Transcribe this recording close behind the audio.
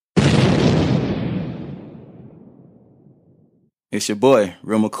It's your boy,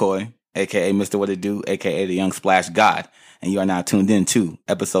 Real McCoy, a.k.a. Mr. What It Do, a.k.a. the Young Splash God. And you are now tuned in to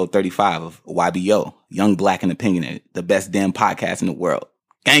episode 35 of YBO, Young, Black, and Opinionated, the best damn podcast in the world.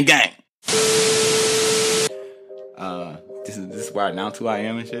 Gang, gang! This is where I announce who I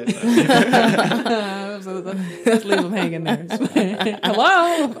am and shit. Let's leave them hanging there.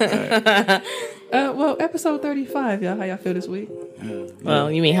 Hello. Well, episode 35, y'all. How y'all feel this week?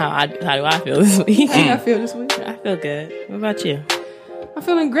 Well, you mean how do I feel this week? How y'all feel this week? I feel good. What about you? I'm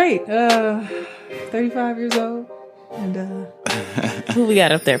feeling great. 35 years old, and Who we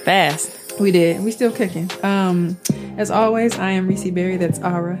got up there fast? we did. We still kicking. As always, I am Reese Berry. That's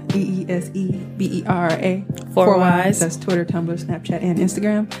Aura, EESEBERA. 4 Ys. That's Twitter, Tumblr, Snapchat, and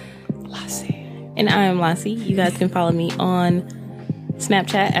Instagram. Lassie. And I am Lassie. You guys can follow me on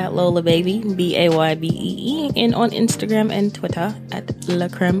Snapchat at Lola Baby, BAYBEE, and on Instagram and Twitter at La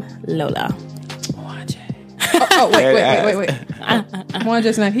Creme Lola. Wait.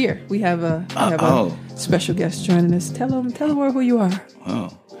 Wanda's not here. We have a special guest joining us. Tell them who you are.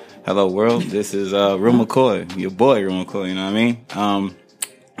 Oh. Hello, world. This is Real McCoy, your boy, Real McCoy. You know what I mean?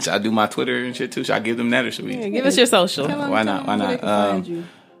 Should I do my Twitter and shit too? Should I give them that or should we? Yeah, give us your social. Why not?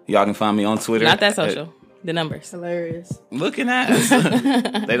 Y'all can find me on Twitter. Not that social. The numbers. Hilarious. Looking at us.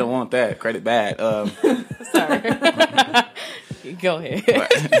 They don't want that. Credit bad. Sorry. Go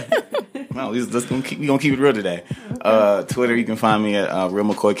ahead. No, we gonna keep it real today. Twitter, you can find me at Real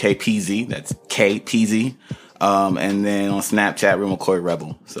McCoy KPZ. That's KPZ. And then on Snapchat, Real McCoy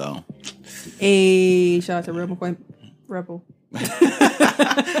Rebel. So, hey, shout out to Real McCoy Rebel.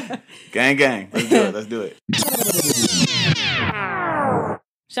 Gang. Let's do it.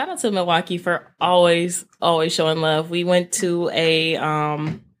 Shout out to Milwaukee for always showing love. We went to a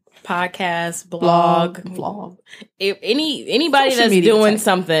podcast, blog. If anybody Social that's doing type.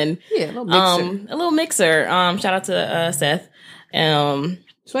 something, Yeah, a little mixer. Shout out to Seth.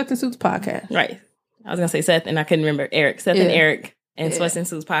 Sweats and Suits podcast. Right. I was gonna say Seth, and I couldn't remember Eric. Seth and Eric and Yeah. Sweats and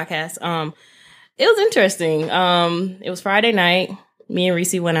Suits podcast. It was interesting. It was Friday night. Me and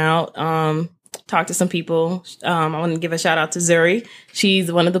Reese went out. Talked to some people. I want to give a shout out to Zuri.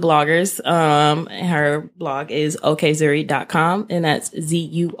 She's one of the bloggers. And her blog is okzuri.com, and that's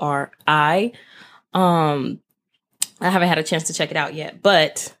Zuri. I haven't had a chance to check it out yet,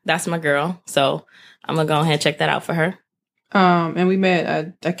 but that's my girl. So I'm gonna go ahead and check that out for her. And we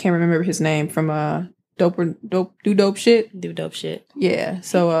met. I can't remember his name from dope shit. Do dope shit. Yeah.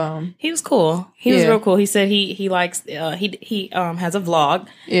 So He was cool. He was real cool. He said he likes he has a vlog.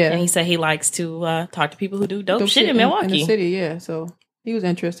 Yeah. And he said he likes to talk to people who do dope shit in Milwaukee. in the city. Yeah. So he was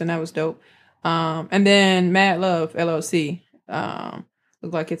interesting. That was dope. And then Mad Love LLC.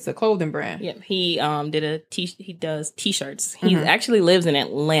 Looked like it's a clothing brand. Yep. He he does t-shirts. He actually lives in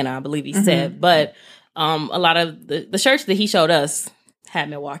Atlanta, I believe he said, but a lot of the shirts that he showed us had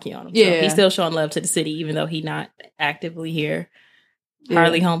Milwaukee on them. Yeah. So he's still showing love to the city, even though he's not actively here. Yeah.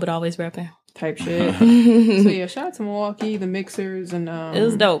 Hardly home, but always repping. Type shit. So yeah, shout out to Milwaukee, the mixers, and it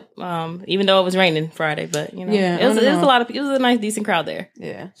was dope. Even though it was raining Friday, but you know, Yeah, it was a lot of people. It was a nice, decent crowd there.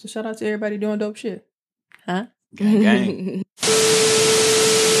 yeah. So shout out to everybody doing dope shit. Huh? Gang.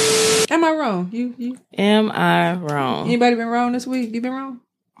 Am I wrong? You? Am I wrong? Anybody been wrong this week? You been wrong?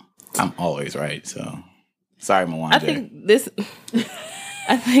 I'm always right, so sorry, Mwanje.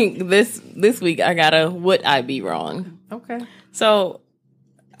 I think this week I got a would I be wrong? Okay. So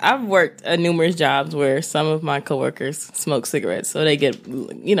I've worked at numerous jobs where some of my coworkers smoke cigarettes, so they get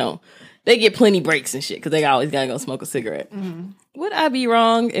plenty breaks and shit because they always gotta go smoke a cigarette. Mm-hmm. Would I be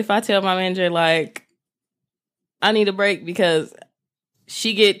wrong if I tell my manager like I need a break because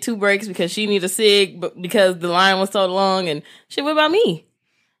she get 2 breaks because she need a cig, but because the line was so long and shit? What about me?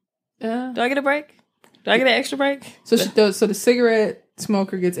 Do I get a break? Do I get an extra break? So the cigarette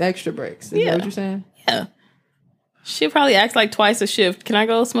smoker gets extra breaks. Is that what you're saying? Yeah. She'll probably ask like twice a shift. Can I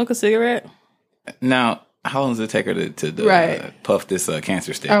go smoke a cigarette? Now, how long does it take her to puff this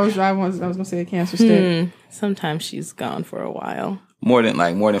cancer stick? I was gonna say a cancer stick. Sometimes she's gone for a while. More than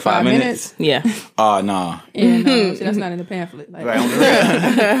 5 minutes? Yeah. Oh, no. Yeah, no, see, that's not in the pamphlet. Like, Right, on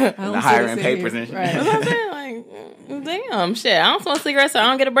the the hiring papers and shit. Right. That's what I'm saying. Like, damn, shit. I don't smoke cigarettes, so I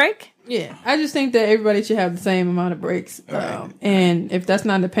don't get a break. Yeah, I just think that everybody should have the same amount of breaks. Right. And if that's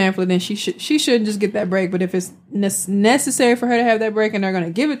not in the pamphlet, then she shouldn't just get that break. But if it's necessary for her to have that break and they're going to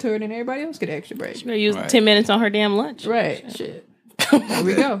give it to her, then everybody else get an extra break. She better use 10 minutes on her damn lunch. Right. Shit. There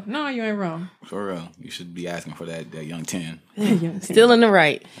we go. No, you ain't wrong. For real. You should be asking for that young 10. Still in the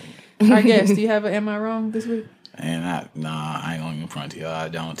right. I guess. Do you have a Am I Wrong this week? And I ain't going to in front of y'all. I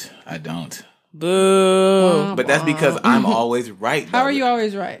don't. Boo. But that's because I'm always right. How are you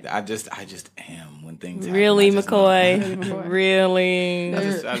always right? I just am. things happen. Really, I just know. McCoy? Really? I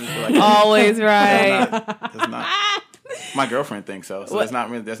just feel like Always right. That's not. My girlfriend thinks so. So What? it's not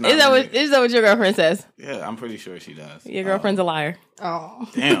really. That's not. Is that really, what your girlfriend says? Yeah, I'm pretty sure she does. Your girlfriend's a liar. Oh,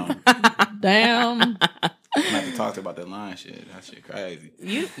 Damn. damn. I'm gonna have to talk to her about that line shit. That shit crazy.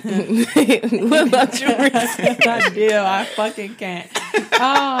 You? What about you? Not deal. I fucking can't.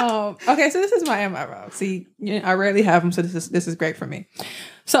 Okay, so this is my Am I Wrong? See, I rarely have them, so this is great for me.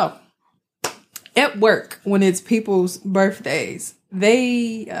 So, at work, when it's people's birthdays,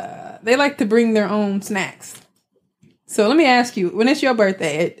 they like to bring their own snacks. So let me ask you: when it's your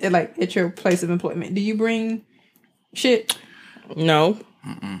birthday, at your place of employment, do you bring shit? No.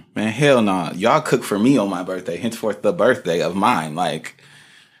 Man, hell no. Y'all cook for me on my birthday. Henceforth, the birthday of mine. Like,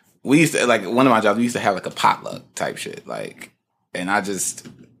 we used to, like, one of my jobs, we used to have, like, a potluck type shit. Like, and I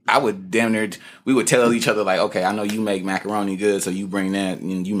would damn near, we would tell each other, like, okay, I know you make macaroni good, so you bring that,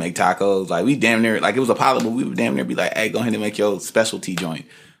 and you make tacos. Like, we damn near, like, it was a potluck, but we would damn near be like, hey, go ahead and make your specialty joint.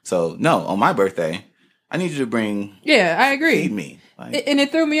 So, no, on my birthday, I need you to bring, Yeah, I agree. feed me. Like, And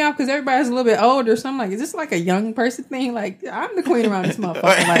it threw me off because everybody's a little bit older. So I'm like, is this like a young person thing? Like, I'm the queen around this motherfucker.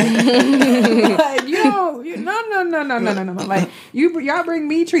 Like, no. Like, y'all bring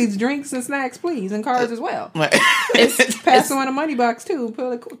me treats, drinks, and snacks, please, and cards as well. Pass on a money box too.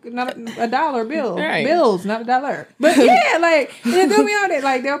 Put not a dollar bill, Right. bills, not a dollar. But yeah, like, and it threw me off. That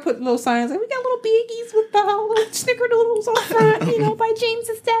like they'll put little signs like we got little biggies with the little snickerdoodles on the front, by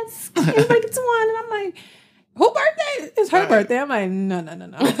James's desk. Everybody gets one, and I'm like. Who birthday? It's her birthday. I'm like, no.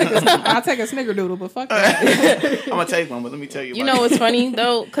 I'll take a snickerdoodle, but fuck that. I'm gonna take one, but let me tell you. You know what's funny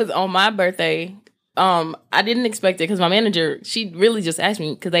though? Because on my birthday, I didn't expect it because my manager, she really just asked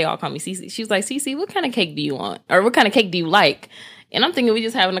me because they all call me Cece. She was like, Cece, what kind of cake do you want, or what kind of cake do you like? And I'm thinking we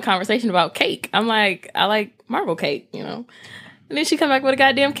just having a conversation about cake. I'm like, I like marble cake, And then she come back with a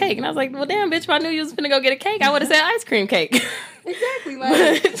goddamn cake, and I was like, well, damn, bitch, if I knew you was finna go get a cake, I would have said ice cream cake. Exactly,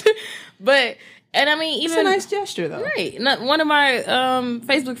 like but. And I mean, even it's a nice gesture, though. Right. One of my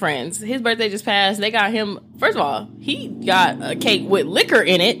Facebook friends, his birthday just passed. They got him. First of all, he got a cake with liquor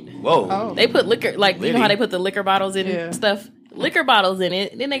in it. Whoa. Oh. They put liquor, like Really? you know how they put the liquor bottles in Yeah. stuff. Liquor bottles in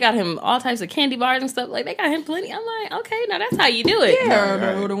it. Then they got him all types of candy bars and stuff. Like they got him plenty. I'm like, okay, now that's how you do it. Yeah,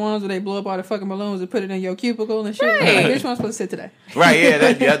 Right. or the ones where they blow up all the fucking balloons and put it in your cubicle and shit. Right. Like, bitch, I'm supposed to sit today. Right, yeah,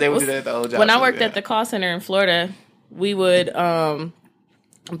 they would do that at the old job. When I too, worked yeah. at the call center in Florida, we would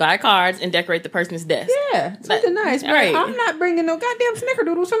buy cards and decorate the person's desk. Yeah, something nice. But Right. I'm not bringing no goddamn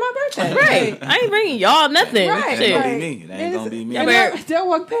snickerdoodles for my birthday. Right. I ain't bringing y'all nothing. Right. Shit. That Right. ain't gonna be me. That ain't gonna be me. And Yeah, they'll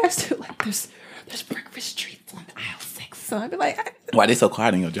walk past it like there's breakfast treats on aisle 6. So I'd be like, Why they so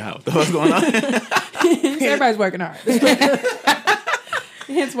quiet in your job? What's going on? everybody's working hard.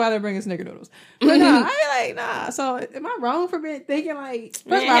 Hence why they're bringing snickerdoodles. But no, I be like, nah. So am I wrong for thinking like, first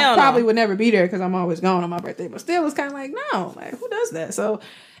of all, hell I no. probably would never be there because I'm always gone on my birthday. But still, it's kind of like, no, like who does that? So,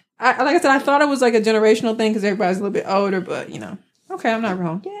 like I said, I thought it was like a generational thing because everybody's a little bit older. But okay, I'm not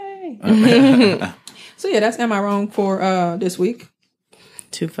wrong. Yay. So yeah, that's am I wrong for this week?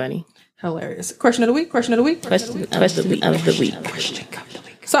 Too funny. Hilarious. Question of the week. Question of the week. Question of the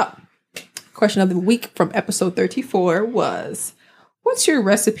week. So, question of the week from episode 34 was, what's your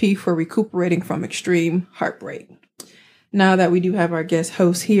recipe for recuperating from extreme heartbreak? Now that we do have our guest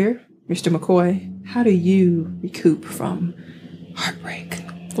host here, Mr. McCoy, how do you recoup from heartbreak?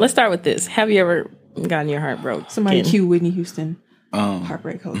 Let's start with this. Have you ever gotten your heart broke? Somebody cue Whitney Houston.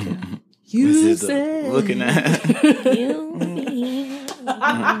 Heartbreak Hotel. You This is looking at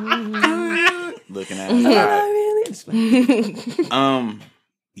looking at.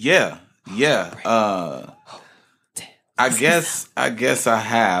 Yeah. I guess I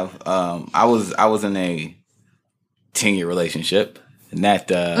have. I was in a 10-year relationship, and that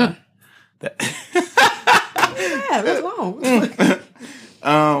Yeah, that's long.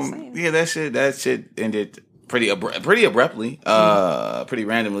 yeah, that shit ended pretty abruptly, pretty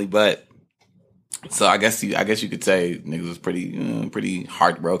randomly, but so I guess you could say niggas was pretty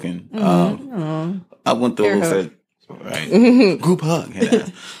heartbroken. I went through a little set, right, group hug. Yeah.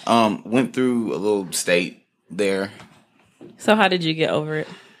 Went through a little state there. So how did you get over it?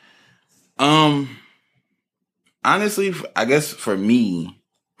 Honestly, I guess for me,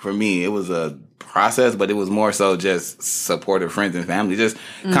 it was a process, but it was more so just supportive friends and family, just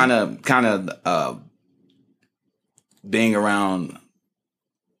kind of being around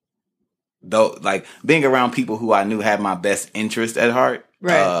being around people who I knew had my best interest at heart.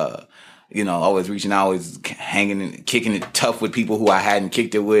 Right. Always reaching out, always hanging and kicking it tough with people who I hadn't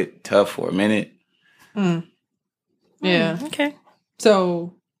kicked it with tough for a minute. Yeah. Okay.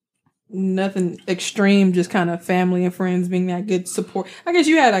 So nothing extreme, just kind of family and friends being that good support. I guess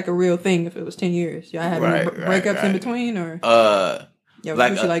you had like a real thing if it was 10 years. Y'all had any breakups in between, or yeah,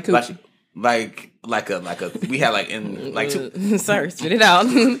 like coochie like coochie. Like a we had like in like two. Sorry, spit it out.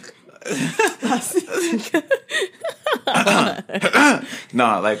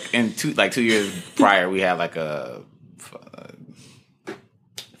 No, like in 2 years prior, we had like a.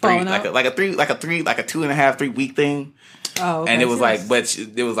 Falling like out? a 2.5, 3 week thing. Oh, okay. And it was like, but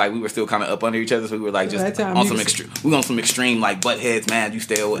it was like we were still kind of up under each other, so we were like just on some extreme. We on some extreme like butt heads, man. You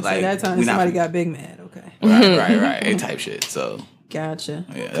still with like that time somebody got big mad. Okay, right, type shit. So gotcha.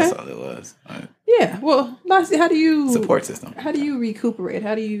 Yeah, that's all it was. Right. Yeah. Well, Lassie, how do you support system? How do you recuperate?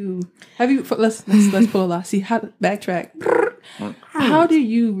 How do you let's pull a Lassie. Backtrack. How do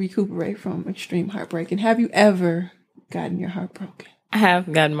you recuperate from extreme heartbreak? And have you ever gotten your heart broken? I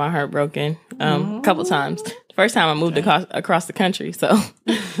have gotten my heart broken a couple times. The first time I moved across the country, so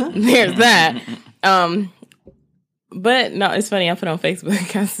there's that. But no, it's funny. I put on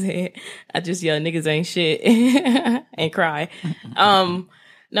Facebook. I said I just yell niggas ain't shit and cry.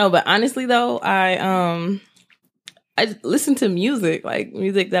 No, but honestly though, I listen to music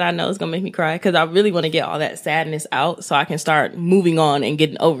that I know is gonna make me cry because I really want to get all that sadness out so I can start moving on and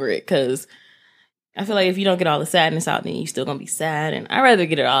getting over it. Because I feel like if you don't get all the sadness out, then you're still gonna be sad. And I'd rather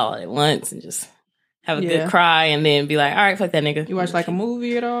get it all at once and just have a good cry and then be like, all right, fuck that nigga. You watch like a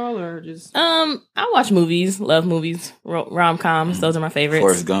movie at all, or just? I watch movies, love movies, rom-coms. Those are my favorites.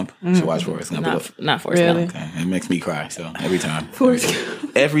 Forrest Gump. You should watch Forrest Gump. Not Forrest Gump. Okay. It makes me cry. So every time. Forrest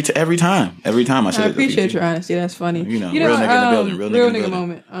Gump. Every time. I appreciate your honesty. That's funny. You know, real nigga in the building. Real nigga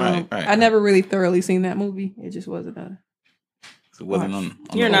moment. Right. I never really thoroughly seen that movie. It just wasn't a. So it wasn't on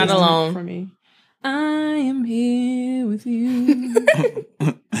You're not alone for me. I am here with you.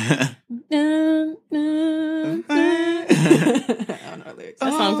 I don't know lyrics.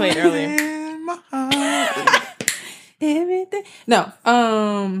 That song played earlier. Everything. No.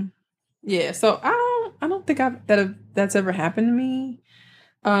 Yeah. So I don't think that's ever happened to me.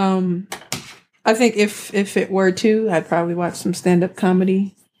 I think if it were to, I'd probably watch some stand-up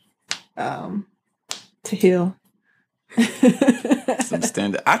comedy. To heal. Some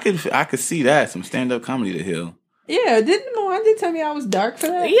stand-up. I could see that. Some stand-up comedy to heal. Yeah, didn't Moan tell me I was dark for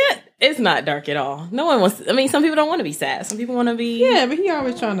that? Yeah, it's not dark at all. No one wants. I mean, some people don't want to be sad. Some people want to be. Yeah, but he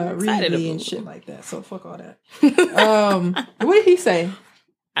always trying to read me and shit like that. So fuck all that. What did he say?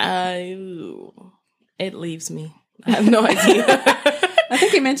 It leaves me. I have no idea. I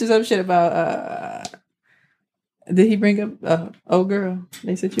think he mentioned some shit about. Did he bring up "Oh girl"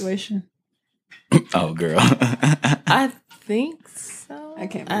 their situation? Oh girl. I think so. I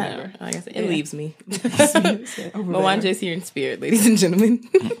can't remember. Like I said, it leaves me. Moanja's here in spirit, ladies and gentlemen.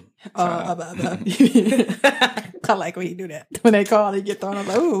 I like when you do that. When they call, they get thrown. I'm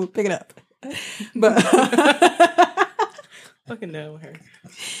like, ooh, pick it up. But fucking know her.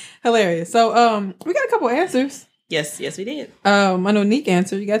 Hilarious. So, we got a couple answers. Yes, we did. I know Neek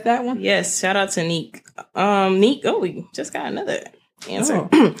answered. You got that one? Yes. Shout out to Neek. Neek. Oh, we just got another answer.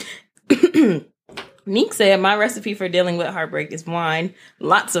 Oh. Neek said, my recipe for dealing with heartbreak is wine.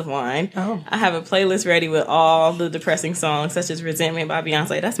 Lots of wine. Oh. I have a playlist ready with all the depressing songs, such as Resentment by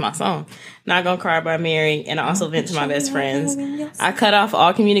Beyonce. That's my song. Not Gonna Cry by Mary. And I also vent to my best friends. I cut off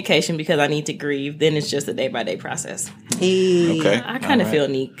all communication because I need to grieve. Then it's just a day-by-day process. Hey. Okay. I kind of feel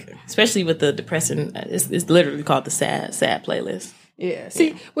Neek, especially with the depressing. It's literally called the sad playlist. Yeah.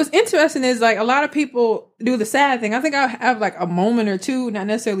 See, what's interesting is like a lot of people do the sad thing. I think I have like a moment or two, not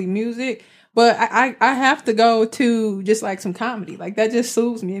necessarily music, but I have to go to just like some comedy. Like that just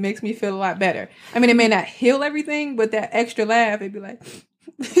soothes me. It makes me feel a lot better. I mean, it may not heal everything, but that extra laugh, it'd be like,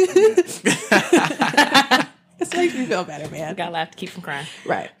 it makes me feel better, man. Gotta laugh to keep from crying.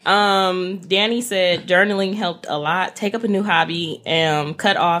 Right. Danny said journaling helped a lot. Take up a new hobby.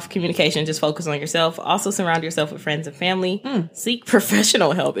 Cut off communication. Just focus on yourself. Also surround yourself with friends and family. Seek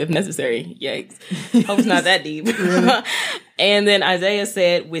professional help if necessary. Yikes. Hope it's not that deep. Really? And then Isaiah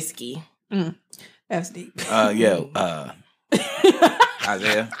said whiskey. That's deep. Isaiah.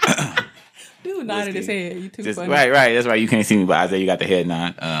 Dude nodded his head. You too funny. Right. That's right. You can't see me, but Isaiah, you got the head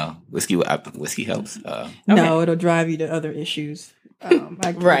nod. Whiskey helps. No, it'll drive you to other issues.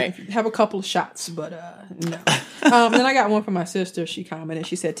 Right. Have a couple of shots, but no. Then I got one from my sister. She commented.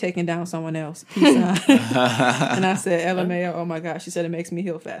 She said, "Taking down someone else." Peace out. And I said, "LMAO." Oh my gosh. She said it makes me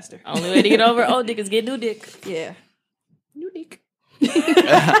heal faster. Only way to get over old dick is get new dick. Yeah. New dick.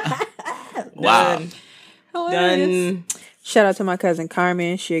 Wow. Done. Shout out to my cousin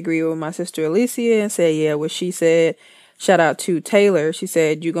Carmen. She agreed with my sister Alicia and said, yeah, what she said. Shout out to Taylor. She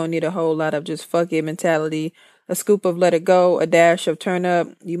said, you're going to need a whole lot of just fuck it mentality, a scoop of Let It Go, a dash of Turn Up.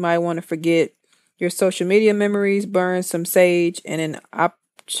 You might want to forget your social media memories, burn some sage, and an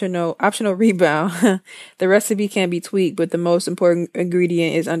optional rebound. The recipe can be tweaked, but the most important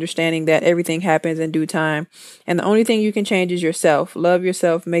ingredient is understanding that everything happens in due time, and the only thing you can change is yourself. Love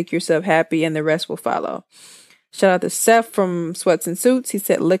yourself, make yourself happy, and the rest will follow. Shout out to Seth from Sweats and Suits. He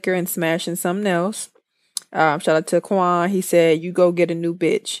said liquor and smashing something else. Shout out to Quan. He said, you go get a new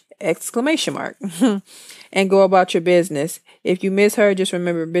bitch! ! And go about your business. If you miss her, just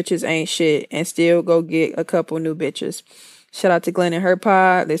remember bitches ain't shit and still go get a couple new bitches. Shout out to Glenn and her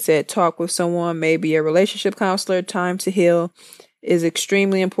pod. They said talk with someone, maybe a relationship counselor. Time to heal is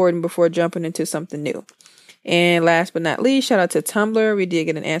extremely important before jumping into something new. And last but not least, shout out to Tumblr. We did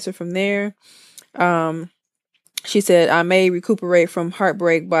get an answer from there. She said, I may recuperate from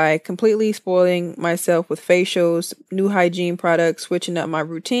heartbreak by completely spoiling myself with facials, new hygiene products, switching up my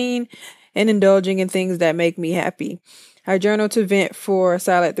routine, and indulging in things that make me happy. I journal to vent for a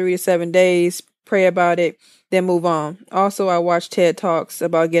solid 3 to 7 days, pray about it, then move on. Also, I watch TED Talks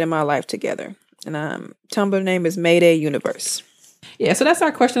about getting my life together. And Tumblr name is Mayday Universe. Yeah, so that's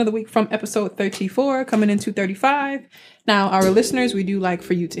our question of the week from episode 34, coming into 35. Now, our listeners, we do like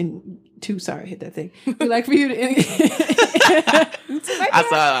for you sorry, hit that thing. We like for you to I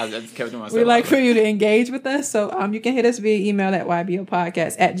just kept it to myself. We like for you to engage with us. So you can hit us via email at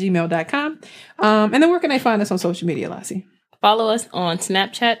ybopodcast@gmail.com. And then where can they find us on social media, Lassie? Follow us on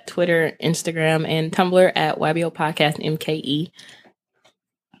Snapchat, Twitter, Instagram, and Tumblr at YBO Podcast MKE.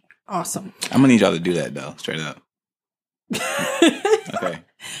 Awesome. I'm gonna need y'all to do that though, straight up. Okay.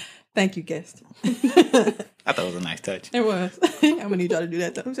 Thank you, guest. I thought it was a nice touch. It was. I'm gonna need y'all to do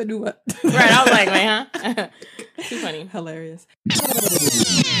that though. Who said do what? Right, I was like, man, huh? Too funny. Hilarious.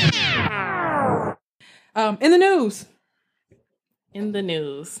 In the news.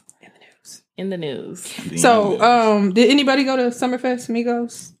 So, did anybody go to Summerfest,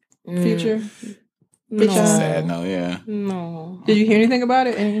 Migos, Future? No. Sad, no, yeah. No. Did you hear anything about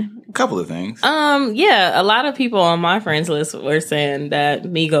it? A couple of things. Yeah, a lot of people on my friends list were saying that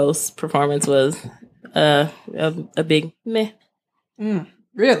Migos' performance was a big meh.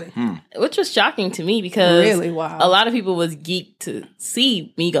 Really? Which was shocking to me because really, wow. A lot of people was geeked to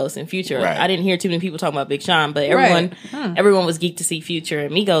see Migos in Future. Right. I didn't hear too many people talking about Big Sean, but everyone was geeked to see Future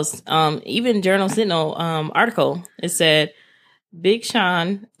and Migos. Even Journal Sentinel article, it said Big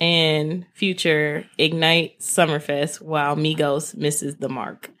Sean and Future ignite Summerfest while Migos misses the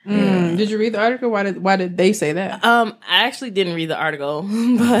mark. Did you read the article? Why did they say that? I actually didn't read the article,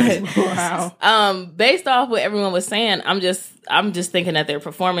 but wow. Based off what everyone was saying, I'm just thinking that their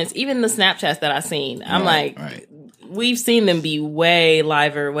performance, even the Snapchats that I've seen, I'm we've seen them be way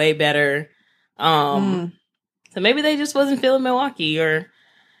liver, way better. So maybe they just wasn't feeling Milwaukee, or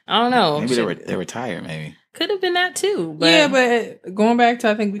I don't know. Maybe they were tired. Maybe. Could have been that too. But yeah, but going back to,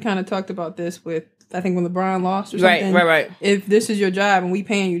 I think we kind of talked about this with, I think when LeBron lost or something. Right. If this is your job and we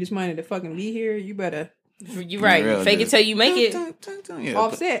paying you this money to fucking be here, you better. You're right. Fake it till you make it.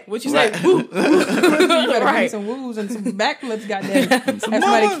 Offset. What you say? Woo. You better give me some woos and some backflips, goddamn. Have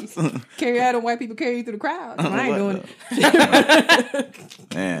somebody carry out on white people carry you through the crowd. I ain't doing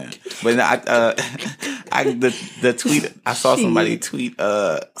it. Man, but the tweet, I saw somebody tweet.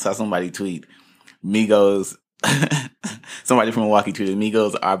 Migos, somebody from Milwaukee tweeted,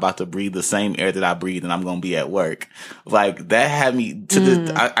 Migos are about to breathe the same air that I breathe and I'm going to be at work. Like, that had me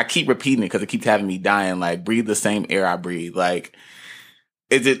I keep repeating it because it keeps having me dying. Like, breathe the same air I breathe. Like,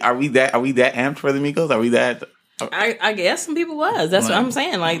 are we that amped for the Migos? Are we that? I guess some people was. That's what I'm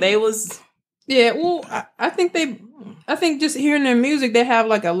saying. Like, they was. Yeah, well, I think just hearing their music, they have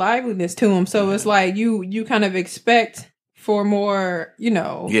like a liveliness to them. So it's like you kind of expect for more,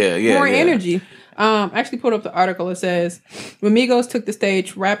 more energy. I actually put up the article. It says, when Migos took the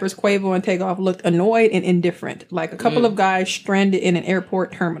stage, rappers Quavo and Takeoff looked annoyed and indifferent, like a couple of guys stranded in an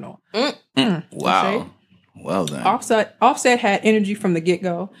airport terminal. Wow. Okay. Well done. Offset had energy from the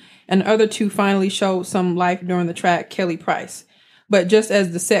get-go, and the other two finally showed some life during the track, Kelly Price. But just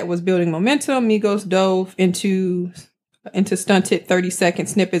as the set was building momentum, Migos dove into stunted 30-second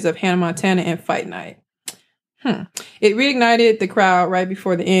snippets of Hannah Montana and Fight Night. It reignited the crowd right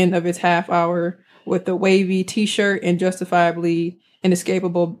before the end of its half hour with the wavy t-shirt and justifiably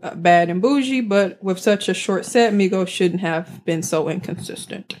inescapable Bad and Bougie, but with such a short set, Migos shouldn't have been so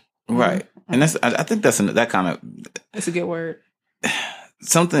inconsistent. Right. And I think that's that kind of... That's a good word.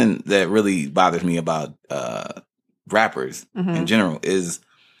 Something that really bothers me about rappers in general is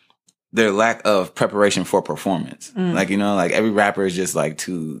their lack of preparation for performance. Like, like every rapper is just like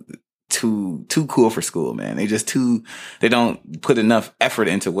too too cool for school, man. They don't put enough effort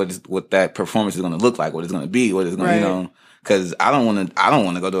into what that performance is going to look like, what it's going to be, what it's going to, you know, cause I don't want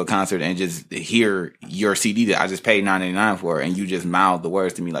to go to a concert and just hear your CD that I just paid $9.99 for and you just mouth the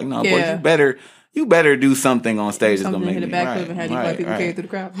words to me like, no, boy, you better do something on stage that's going to make hit me a backflip and have these white people carry through the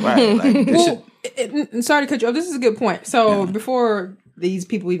crowd. Right. Like, sorry to cut you off. This is a good point. So before these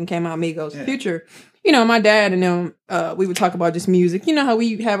people even came out, Migos, Future, you know, my dad and them, we would talk about just music. You know how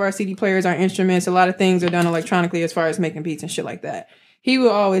we have our CD players, our instruments, a lot of things are done electronically as far as making beats and shit like that. He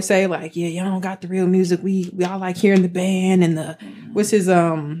would always say like, yeah, y'all don't got the real music. We all like hearing the band and what's his,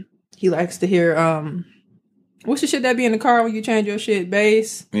 he likes to hear, what's the shit that be in the car when you change your shit?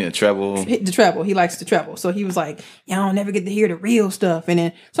 Bass? Yeah, treble. The treble. He likes the treble. So he was like, y'all never get to hear the real stuff. And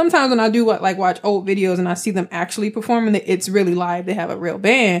then sometimes when I do watch old videos and I see them actually performing, it's really live. They have a real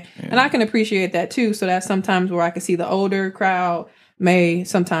band. Yeah. And I can appreciate that too. So that's sometimes where I can see the older crowd may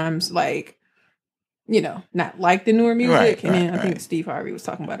sometimes like, you know, not like the newer music. And then I think Steve Harvey was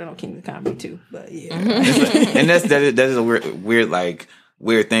talking about it on King of Comedy too. But yeah. And that is a weird like,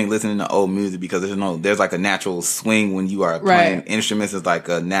 weird thing listening to old music because there's like a natural swing when you are playing instruments. Is like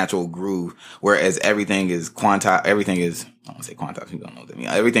a natural groove, whereas everything is quantized. Everything is, I don't say quantized, you don't know what that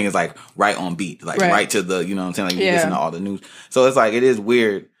means. Everything is like right on beat, like right to the, you know what I'm saying? Like you listen to all the news. So it's like, it is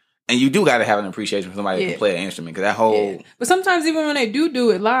weird. And you do got to have an appreciation for somebody who can play an instrument because that whole. Yeah. But sometimes even when they do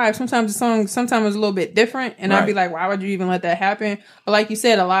it live, sometimes the song is a little bit different. And I'd be like, why would you even let that happen? But like you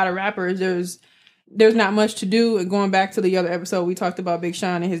said, a lot of rappers, there's not much to do. And going back to the other episode, we talked about Big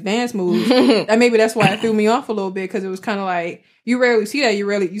Sean and his dance moves. And maybe that's why it threw me off a little bit because it was kind of like, you rarely see that.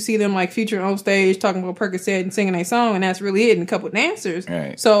 You see them like featured on stage talking about Percocet and singing a song, and that's really it, and a couple of dancers.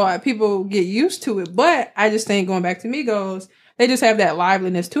 Right. So people get used to it. But I just think going back to Migos, they just have that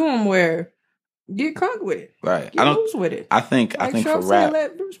liveliness to them where get crunk with it. Right. Get loose with it. I think for rap.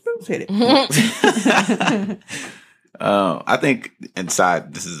 Let Bruce hit it. I think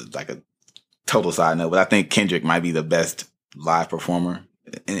inside, this is like a total side note, but I think Kendrick might be the best live performer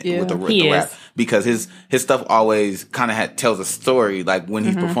with the rap because his stuff always kind of tells a story. Like when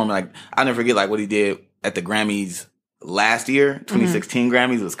he's performing, like I never forget like what he did at the Grammys last year, 2016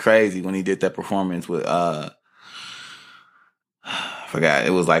 Grammys was crazy when he did that performance with I forgot, it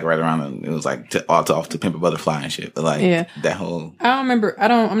was like right around it was like off to Pimp a Butterfly and shit. But like that whole I don't remember.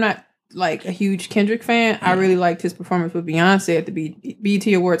 I'm not like a huge Kendrick fan. I really liked his performance with Beyonce at the BET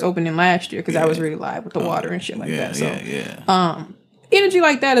Awards opening last year because I was really live with the water and shit like that. So energy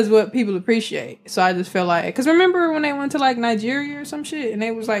like that is what people appreciate. So I just feel like, because remember when they went to like Nigeria or some shit and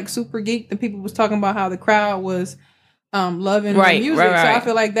they was like super geeked and people was talking about how the crowd was loving the music. So I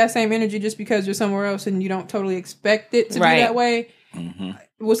feel like that same energy, just because you're somewhere else and you don't totally expect it to be that way.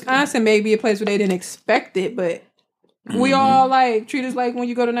 Wisconsin may be a place where they didn't expect it, but we all like treat us like when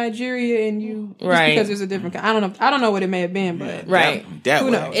you go to Nigeria and you just because there's a different. I don't know what it may have been, but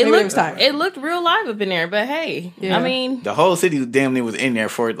who knows? It looked real live up in there, but hey, I mean, the whole city damn near was in there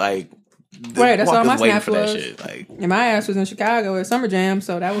for like. That's all my snap was. That shit. Like, and my ass was in Chicago at Summer Jam,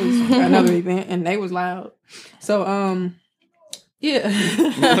 so that was another event, and they was loud. So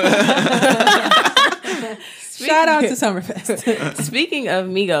shout out to Summerfest. Speaking of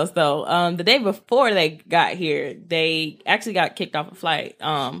Migos, though, the day before they got here, they actually got kicked off a flight.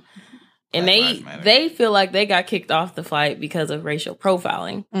 And they feel like they got kicked off the flight because of racial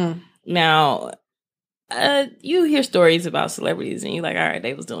profiling. Now, you hear stories about celebrities, and you're like, all right,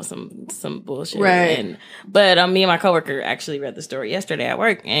 they was doing some bullshit. Right. But me and my coworker actually read the story yesterday at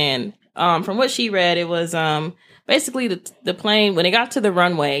work, and from what she read, it was basically the plane, when it got to the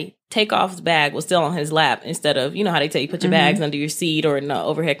runway, takeoff's bag was still on his lap instead of, you know how they tell you put your bags under your seat or in the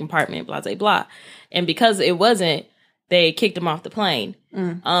overhead compartment, blah, blah, blah. And because it wasn't, they kicked him off the plane.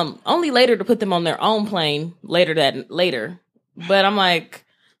 Only later to put them on their own plane later. But I'm like,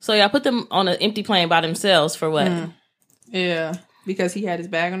 so y'all put them on an empty plane by themselves for what? Yeah, because he had his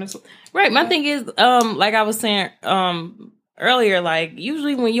bag on his... Right. My thing is, like I was saying earlier, like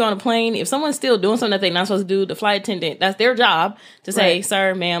usually when you're on a plane, if someone's still doing something that they're not supposed to do, the flight attendant, that's their job to say,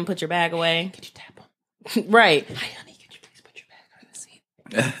 sir, ma'am, put your bag away. Could you tap him? Right. Hi, honey, could you please put your bag on the seat?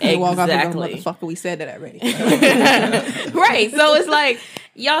 Exactly. Walk off and go, motherfucker, we said that already. Right. So it's like,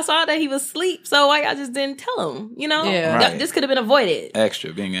 y'all saw that he was asleep, so why y'all just didn't tell him? You know? Yeah. Right. This could have been avoided.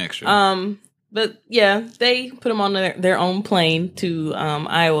 Being extra. But yeah, they put him on their own plane to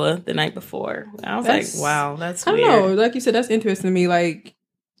Iowa the night before. I was like, wow, that's weird. I don't know. Like you said, that's interesting to me. Like,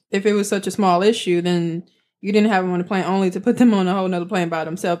 if it was such a small issue, then you didn't have them on the plane only to put them on a whole nother plane by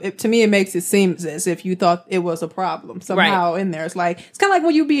themselves. To me, it makes it seem as if you thought it was a problem somehow in there. It's like, it's kind of like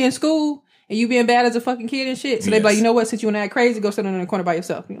when you be in school and you being bad as a fucking kid and shit. So they be like, Yes. you know what? Since you want to act crazy, go sit in the corner by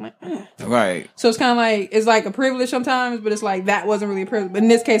yourself. And you're like, Right. So it's kind of like, it's like a privilege sometimes, but it's like that wasn't really a privilege. But in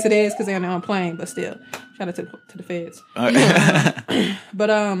this case, it is because they're on their own plane. But still, shout out to the feds. But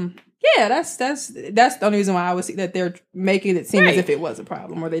yeah, that's the only reason why I would see that they're making it seem as if it was a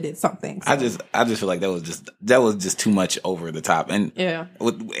problem or they did something. So. I just feel like that was just too much over the top. And Yeah.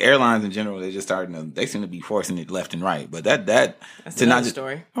 with airlines in general, they seem to be forcing it left and right. But that's to not just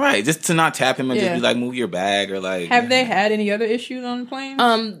story. Right, just to not tap him and Yeah. just be like, move your bag or like. Have they had any other issues on the plane?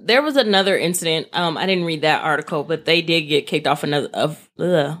 There was another incident. I didn't read that article, but they did get kicked off another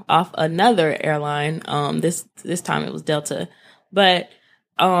airline. This time it was Delta, but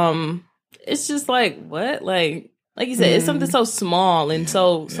it's just like what, like you said, it's something so small and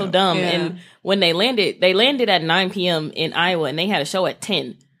so dumb. Yeah. And when they landed at 9 p.m. in Iowa, and they had a show at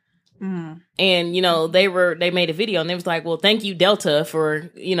 10. And they made a video and they was like, well, thank you Delta for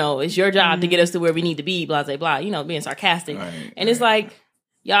it's your job to get us to where we need to be, blah blah blah, being sarcastic. And it's like,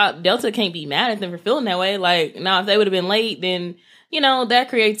 y'all, Delta can't be mad at them for feeling that way. Like, now if they would have been late, then that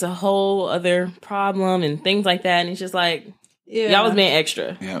creates a whole other problem and things like that. And it's just like, y'all was being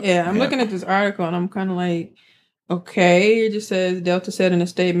extra. Yeah, I'm looking at this article and I'm kind of like, okay. It just says Delta said in a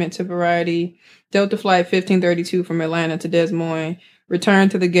statement to Variety, Delta flight 1532 from Atlanta to Des Moines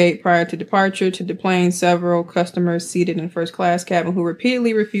returned to the gate prior to departure to deplane several customers seated in first class cabin who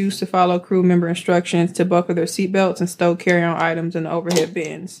repeatedly refused to follow crew member instructions to buckle their seatbelts and stow carry-on items in the overhead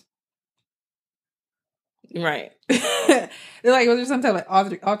bins. Right. They're like, was there some type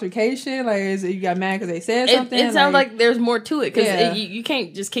of like altercation? Like, you got mad because they said something? It sounds like there's more to it because Yeah. you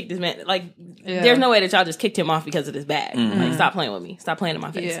can't just kick this man. Like, there's no way that y'all just kicked him off because of this bag. Like, stop playing with me. Stop playing in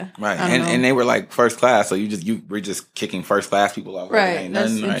my face. Yeah. Right, I don't know. and they were like first class, so we're just kicking first class people off. Right, Ain't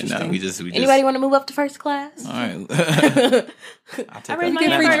that's nothing right now. interesting. We just Anybody want to move up to first class? all right. I'll take I raised that.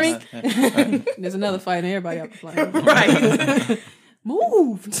 my hand free first. There's another fight and everybody out the plane. Right.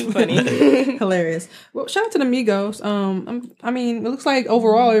 Move. Too funny. Hilarious. Well, shout out to the Migos. I mean, it looks like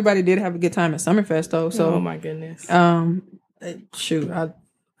overall everybody did have a good time at Summerfest though. So, Oh my goodness. shoot,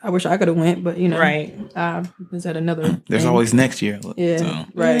 I wish I could have went, but Right. I was at another. There's thing. always next year. Yeah, So.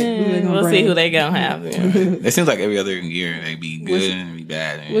 right. Who they gonna We'll bring? see who they gonna have. Yeah. It seems like every other year they be good and be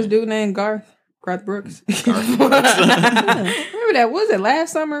bad. What's dude named Garth Brooks? Garth Brooks. Remember that? Was it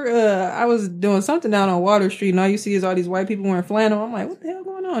last summer? I was doing something down on Water Street, and all you see is all these white people wearing flannel. I'm like, what the hell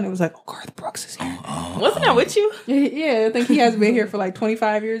going on? It was like, oh, Garth Brooks is here. Wasn't that with you? Yeah, I think he has been here for like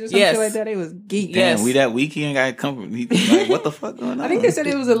 25 years or something Yes. like that. It was geek. Yes. Damn, we that weekend got come from. Like, what the fuck going on? I think they said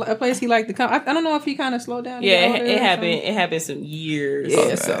it was a place he liked to come. I don't know if he kind of slowed down. Yeah, to get older it or happened. something. It happened some years. Yeah,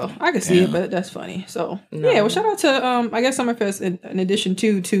 Okay. so I could see it, but that's funny. So yeah, well, shout out to I guess Summerfest in addition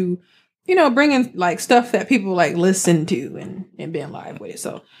to bringing like stuff that people like listen to and being live with it.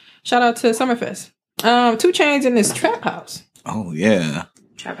 So shout out to Summerfest. 2 Chainz in this trap house. Oh yeah,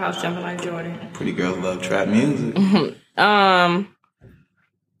 Trap house jumping like Jordan. pretty girls love trap music. 2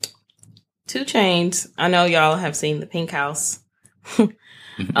 Chainz. I know y'all have seen the Pink House.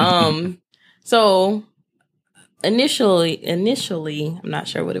 So initially, I'm not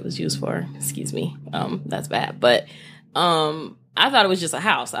sure what it was used for. Excuse me. That's bad. But I thought it was just a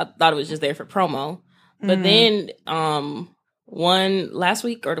house. I thought it was just there for promo. But then one last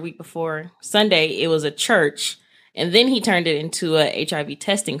week or the week before, Sunday, it was a church. And then he turned it into a HIV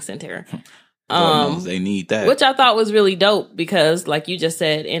testing center. Lord knows they need that. Which I thought was really dope because, like you just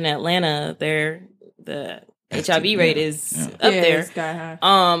said, in Atlanta, the HIV rate is up there. It's sky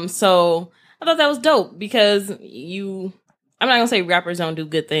high. So I thought that was dope because I'm not gonna say rappers don't do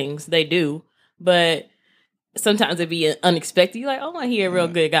good things. They do, but sometimes it'd be unexpected. You're like, oh, he a real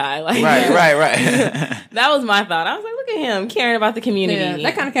good guy. Like, Right. That was my thought. I was like, look at him caring about the community. Yeah,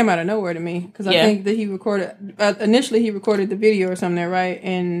 that kind of came out of nowhere to me because I Yeah. think that he recorded initially he recorded the video or something there, right?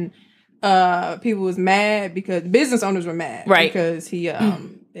 And people was mad because business owners were mad, Right. Because he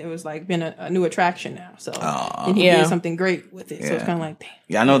it was like been a new attraction now, so and he Yeah. did something great with it. So it's Yeah. kind of like, damn.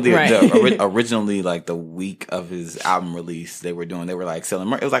 Yeah, I know Right. originally like the week of his album release, they were like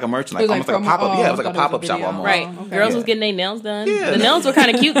selling. It was like a merch, like It was almost like a promo- pop up. Yeah, it was I like a thought pop up it was a shop video. almost. Right. Oh, okay. Girls Yeah. was getting their nails done. Yeah. The nails were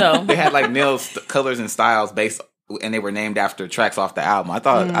kind of cute though. They had like nails, colors, and styles based, and they were named after tracks off the album.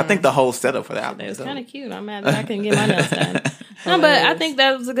 I think the whole setup for the album It was is kind of cute. I'm mad that I couldn't get my nails done. No, but I think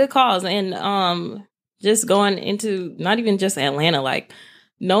that was a good cause. And just going into not even just Atlanta, like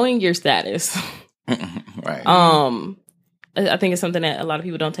knowing your status. right. I think it's something that a lot of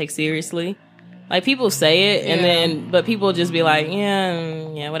people don't take seriously. Like people say it, and but people just be like,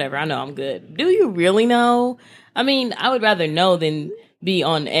 yeah, whatever. I know I'm good. Do you really know? I mean, I would rather know than be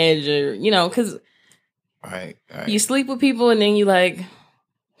on edge, or because right. you sleep with people and then you like,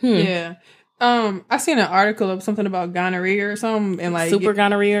 Yeah. I seen an article of something about gonorrhea or something, and like super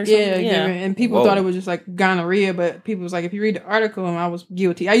gonorrhea or something. Yeah, and people thought it was just like gonorrhea, but people was like, if you read the article, and I was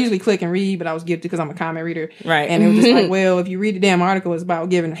guilty. I usually click and read, but I was guilty because I'm a comment reader, right? And it was just like, well, if you read the damn article, it's about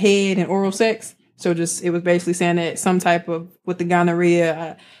giving head and oral sex. So it was basically saying that some type of with the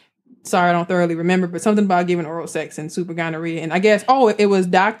gonorrhea. Sorry, I don't thoroughly remember, but something about giving oral sex and super gonorrhea, and I guess it was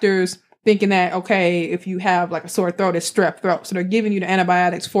doctors thinking that, okay, if you have like a sore throat, it's strep throat. So they're giving you the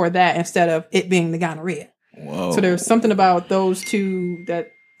antibiotics for that instead of it being the gonorrhea. Whoa. So there's something about those two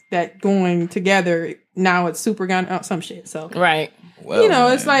that going together. Now it's super some shit. So right. Well,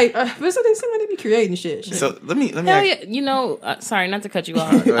 it's like, somebody be creating shit. So let me sorry, not to cut you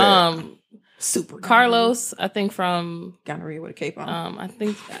off. Super Carlos, I think from gonorrhea with a cape on. I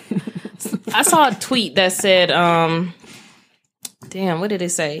think I saw a tweet that said, damn, what did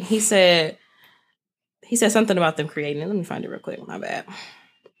it say? He said something about them creating it. Let me find it real quick. My bad.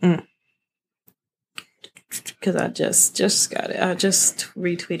 Because I just got it. I just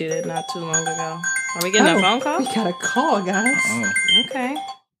retweeted it not too long ago. Are we getting a phone call? We got a call, guys. Oh. Okay.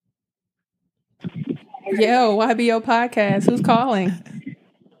 Yo, YBO podcast. Who's calling?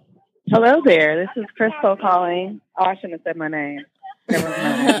 Hello there. This is Crystal calling. Oh, I shouldn't have said my name. Never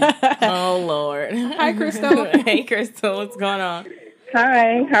mind. Oh, Lord. Hi, Crystal. Hey, Crystal. What's going on?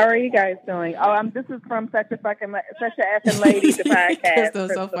 Hi. How are you guys doing? Oh, this is from Such a Effing Lady, the podcast.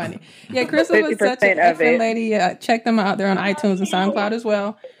 Crystal's so funny. Yeah, Crystal was such an effing lady. Check them out. They're on iTunes and SoundCloud as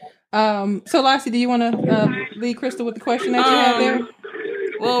well. So, Lassie, do you want to lead Crystal with the question that you have there?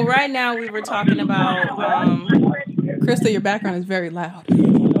 Well, right now we were talking about... Crystal, your background is very loud.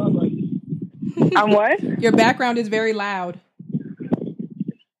 I'm what? Your background is very loud.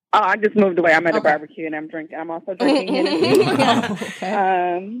 Oh, I just moved away. I'm at a barbecue and I'm drinking. I'm also drinking it.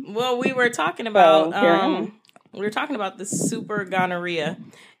 Okay. Well, we were talking about the super gonorrhea,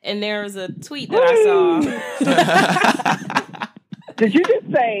 and there was a tweet that I saw. Did you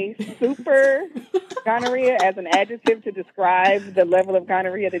just say super gonorrhea as an adjective to describe the level of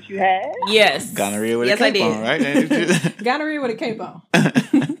gonorrhea that you had? Yes. Gonorrhea with a cape on, right? Gonorrhea with a cape on.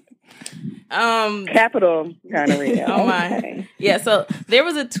 Capital gonorrhea. Oh my. Yeah, so there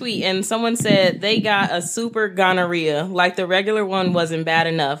was a tweet and someone said they got a super gonorrhea, like the regular one wasn't bad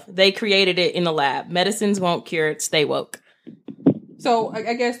enough. They created it in the lab. Medicines won't cure it. Stay woke. So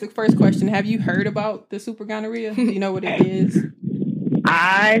I guess the first question, have you heard about the super gonorrhea? Do you know what it is?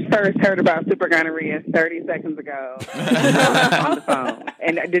 I first heard about super gonorrhea 30 seconds ago on the phone.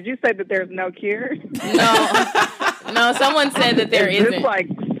 And did you say that there's no cure? No, someone said that there isn't.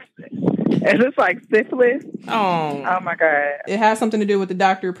 Is this like syphilis? Oh my God. It has something to do with the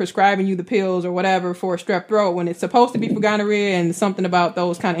doctor prescribing you the pills or whatever for strep throat when it's supposed to be for gonorrhea, and something about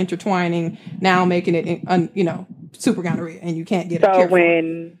those kind of intertwining now making it, super gonorrhea, and you can't get it. So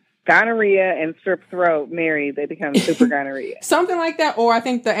when gonorrhea and strep throat marry, they become super gonorrhea. Something like that. Or I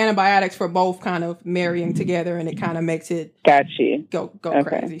think the antibiotics for both kind of marrying together, and it kind of makes it go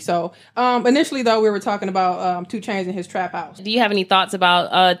crazy. So initially, though, we were talking about 2 Chainz in his trap house. Do you have any thoughts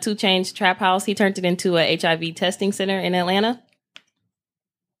about 2 Chainz trap house? He turned it into a HIV testing center in Atlanta.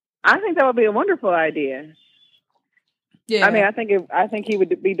 I think that would be a wonderful idea. Yeah, I mean, I think he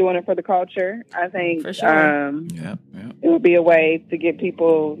would be doing it for the culture. I think for sure. It would be a way to get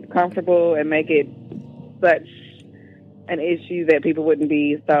people comfortable and make it such an issue that people wouldn't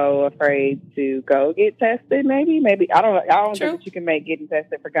be so afraid to go get tested. Maybe I don't think that you can make getting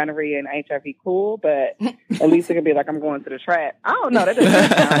tested for gonorrhea and HIV cool, but at least it could be like, I'm going to the trap. I don't know. That doesn't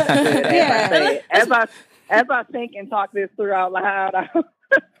sound good. As I think and talk this through out loud, I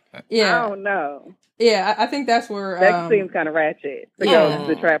don't know. Yeah, I think that's where... that seems kind of ratchet to go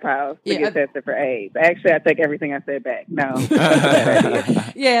to the trap house to get tested for AIDS. Actually, I take everything I said back. No.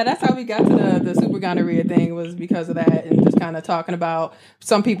 Yeah, that's how we got to the super gonorrhea thing, was because of that, and just kind of talking about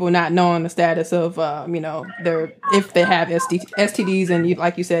some people not knowing the status of, if they have STDs and,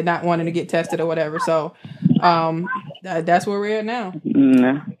 like you said, not wanting to get tested or whatever. So that's where we're at now.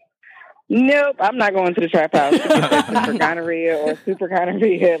 Nope, I'm not going to the trap house to get tested for gonorrhea or super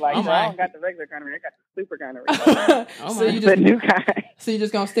gonorrhea. I don't got the regular gonorrhea, I got the super gonorrhea. The new kind. So you're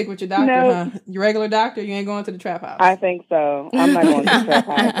just going to stick with your doctor, huh? Your regular doctor, you ain't going to the trap house? I think so. I'm not going to the trap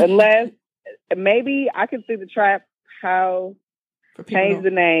house. Unless, maybe I could see the trap house, change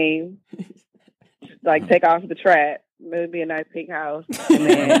the name, take off the trap. It would be a nice pink house.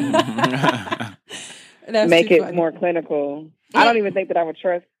 And then make it more clinical. I don't even think that I would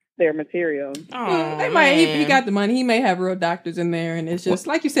trust their material. They might. If he got the money, he may have real doctors in there, and it's just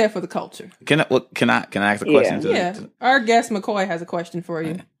like you said, for the culture. Can I ask a question? Our guest McCoy has a question for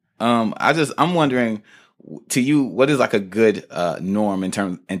you. I'm wondering, to you, what is like a good norm in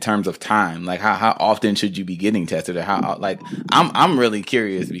terms of time? Like how often should you be getting tested, or how like I'm really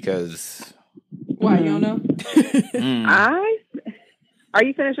curious because why you don't know? Are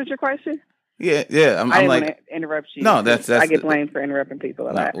you finished with your question? Yeah. I didn't want to interrupt you. No, that's I get blamed for interrupting people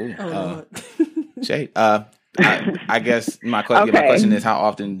a lot. Shade. I guess my question is, how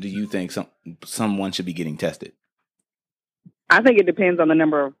often do you think someone should be getting tested? I think it depends on the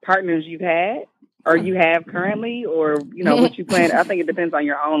number of partners you've had, or you have currently, or what you plan. I think it depends on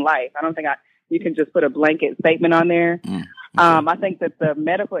your own life. I don't think you can just put a blanket statement on there. Okay. I think that the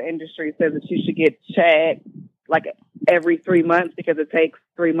medical industry says that you should get checked like every 3 months because it takes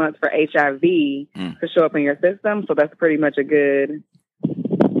 3 months for HIV to show up in your system. So that's pretty much a good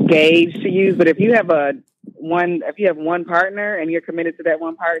gauge to use. But if you have one partner and you're committed to that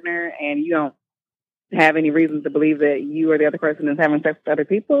one partner and you don't have any reason to believe that you or the other person is having sex with other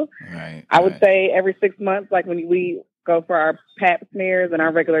people, right, I would say every 6 months, like when we go for our pap smears and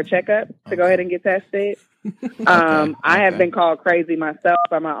our regular checkups, to go ahead and get tested. I have been called crazy myself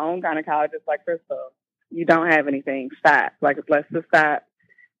by my own gynecologist, like, Crystal, you don't have anything. Stop. Like, let's just stop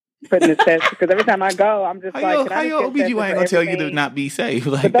putting this test. Because every time I go, I'm just how your OBGYN gonna tell you to not be safe?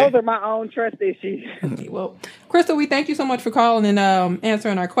 Like, but those are my own trust issues. Well, Crystal, we thank you so much for calling and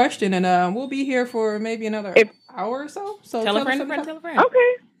answering our question. And we'll be here for maybe another hour or so. So tell a friend.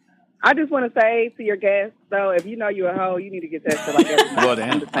 Okay. I just want to say to your guests, though, if you know you're a hoe, you need to get tested like every month. Well,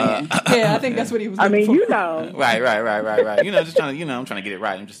 then. Yeah, I think that's what he was looking for. Right. Just trying to, I'm trying to get it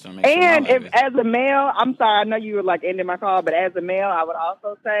right. I'm just trying to make sure. And if, as a male, I'm sorry, I know you were like ending my call, but as a male, I would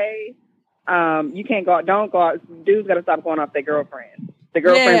also say, you can't go, don't go out. Dudes got to stop going off their girlfriends. The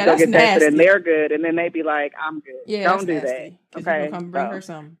girlfriends go get tested and they're good, and then they be like, I'm good. Yeah, don't do that. Okay. Come bring her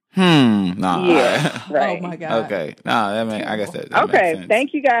some. Nah. Yeah. Right. Oh my God. Okay. Nah, I guess that okay. Makes sense.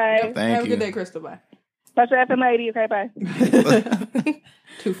 Thank you guys. Have a good day, Crystal. Bye. Touch your effing lady. Okay, bye.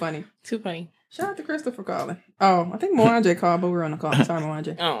 Too funny. Shout out to Crystal for calling. Oh, I think Moanje called, but we're on the call. Sorry,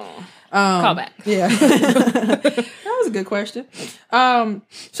 Moanje. Call back. Yeah. That was a good question.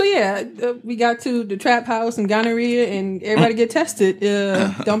 So yeah, we got to the trap house and gonorrhea and everybody get tested.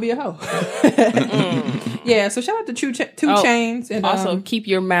 Don't be a hoe. Yeah, so shout out to Two Chainz. And also keep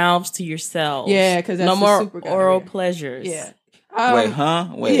your mouths to yourselves. Yeah, because that's no more super oral pleasures. Yeah.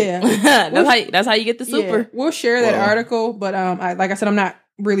 Wait. Yeah. that's how you get the super. Yeah. We'll share that article, but like I said, I'm not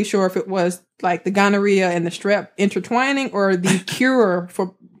really sure if it was like the gonorrhea and the strep intertwining or the cure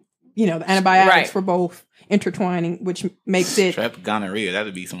for the antibiotics for both intertwining, which makes it strep gonorrhea.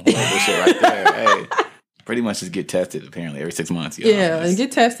 That'd be some horrible shit right there. Hey, pretty much just get tested apparently every 6 months. And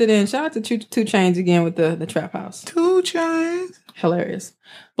get tested. And shout out to Two Chainz again with the trap house. 2 Chainz, hilarious.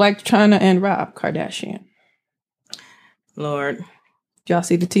 Blac Chyna and Rob Kardashian. Lord. Did y'all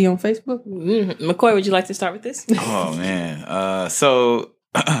see the tea on Facebook? McCoy, would you like to start with this? Oh man. So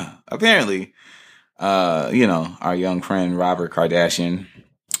apparently, our young friend Robert Kardashian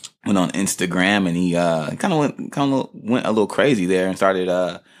went on Instagram and he kind of went a little crazy there and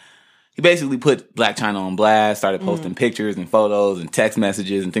started he basically put Blac Chyna on blast, started posting pictures and photos and text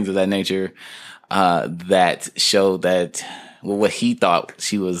messages and things of that nature that showed that what he thought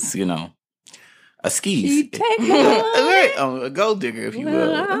she was, a skis. A gold digger, if you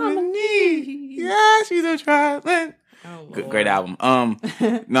will. Yeah, she's a trifling. Great album.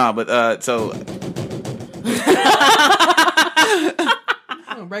 So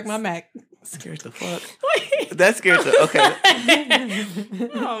I'm gonna break my Mac. Scared the fuck. That scared the okay.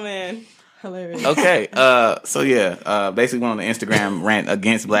 Oh man. Hilarious. Okay. Basically went on the Instagram rant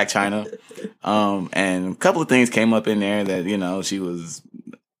against Blac Chyna. And a couple of things came up in there that, she was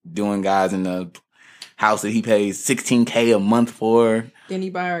doing guys in the house that he pays $16K a month for. Then he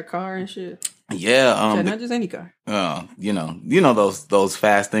buy her a car and shit. Yeah. Not just any car. Those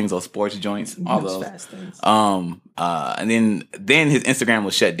fast things, those sports joints, all those fast things. And then his Instagram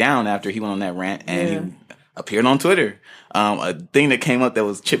was shut down after he went on that rant and he appeared on Twitter. A thing that came up that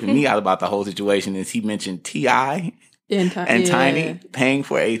was tripping me out about the whole situation is he mentioned T.I. and Tiny paying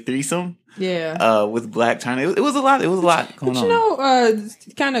for a threesome. Yeah. With Blac Chyna. It was a lot. It was a lot going on.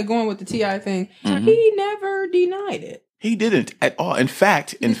 Kind of going with the T.I. thing, he never denied it. He didn't at all. In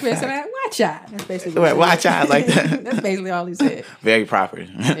fact, watch out. That's basically watch out like that. That's basically all he said. Very proper.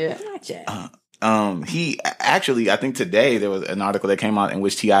 Yeah, watch out. He actually, I think today there was an article that came out in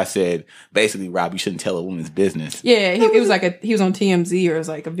which T.I. said, basically, Rob, you shouldn't tell a woman's business. Yeah, it was like he was on TMZ or it was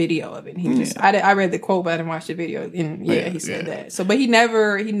like a video of it. I read the quote, but I didn't watch the video. And he said that. So, but he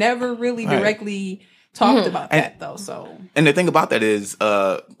never really directly talked about that though. So, and the thing about that is,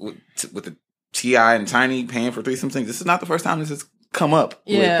 with the T.I. and Tiny paying for threesome things, this is not the first time this has come up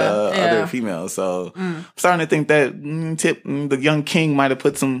with Yeah. other females. So I'm starting to think that the young king might have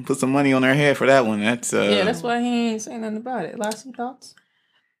put some money on her head for that one. That's Yeah, that's why he ain't saying nothing about it. Lasting thoughts?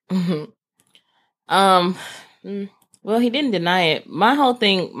 Well, he didn't deny it. My whole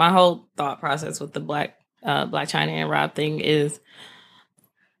thought process with the Black China and Rob thing is,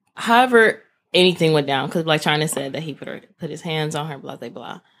 however anything went down, because Black China said that he put his hands on her, blah blah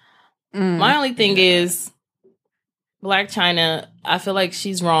blah. My only thing is, Black China, I feel like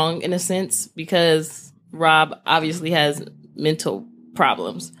she's wrong in a sense, because Rob obviously has mental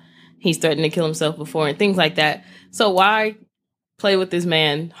problems. He's threatened to kill himself before and things like that. So why play with this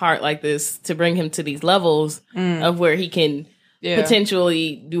man heart like this to bring him to these levels of where he can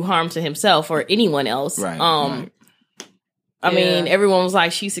potentially do harm to himself or anyone else? Right. I mean, everyone was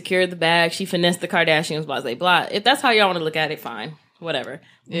like, she secured the bag, she finessed the Kardashians, blah, blah, blah. If that's how y'all want to look at it, fine. Whatever.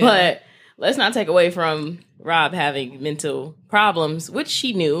 Yeah. But let's not take away from Rob having mental problems, which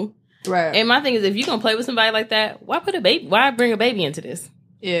she knew. Right. And my thing is, if you're going to play with somebody like that, why bring a baby into this?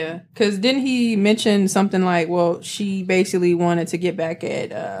 Yeah, because didn't he mention something like, well, she basically wanted to get back at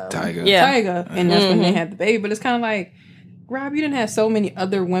Tyga. Tyga, and that's when they had the baby. But it's kind of like, Rob, you didn't have so many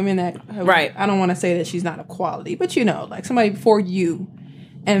other women that... Right. I don't want to say that she's not a quality, but like somebody before you,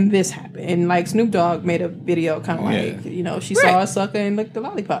 and this happened. And like Snoop Dogg made a video kind of like, she saw a sucker and licked the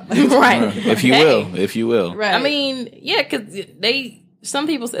lollipop. Right. If you will. Right. I mean, yeah, because some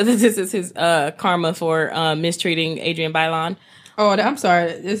people say that this is his karma for mistreating Adrienne Bailon. Oh, I'm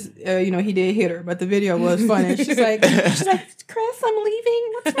sorry. This, he did hit her, but the video was funny. She's like, Chris, I'm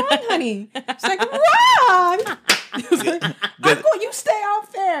leaving. What's wrong, honey? She's like, Rob! You stay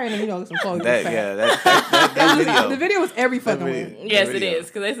out there. And then, some clothes. That video. The video was every fucking way. Yes, it is.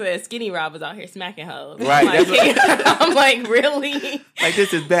 Because they said Skinny Rob was out here smacking hoes. Right. I'm like, really? Like,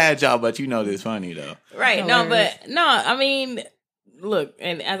 this is bad, y'all, but you know this funny, though. Right. Hilarious. I mean... Look,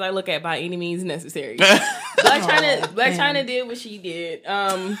 and as I look at by any means necessary, Black China did what she did.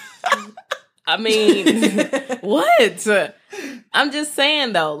 I mean, what? I'm just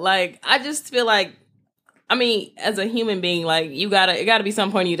saying though, like, I just feel like, I mean, as a human being, like, it gotta be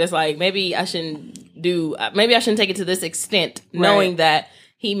some point in you that's like, maybe I shouldn't take it to this extent, knowing that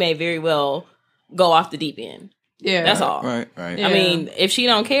he may very well go off the deep end. Yeah. That's all. Right. Yeah. I mean, if she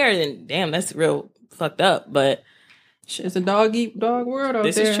don't care, then damn, that's real fucked up, but... It's a dog world out there.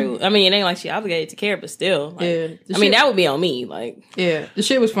 This is true. I mean, it ain't like she obligated to care, but still. Like, yeah. That would be on me. Like, yeah. The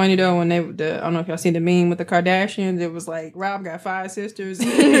shit was funny though when I don't know if y'all seen the meme with the Kardashians. It was like Rob got 5 sisters, and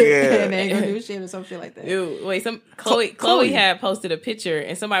they ain't gonna do shit or some shit like that. Ew, wait, Chloe had posted a picture,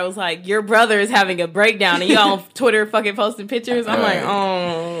 and somebody was like, "Your brother is having a breakdown," and you on Twitter fucking posting pictures. I'm like,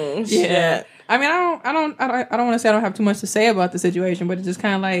 oh shit. Yeah. I mean, I don't want to say I don't have too much to say about the situation, but it's just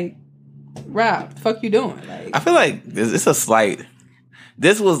kind of like, Rob, the fuck you doing? Like, I feel like this was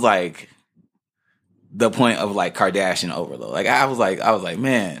like the point of like Kardashian overload. Like I was like,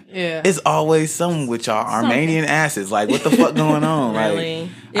 man, it's always something with y'all Armenian asses. Like, what the fuck going on? Really?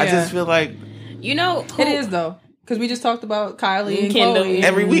 Like, I just feel like, it is though, because we just talked about Kylie and Kendall. Chloe.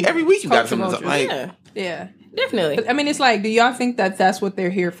 Every week you got something like, yeah. Definitely. But, I mean, it's like, do y'all think that that's what they're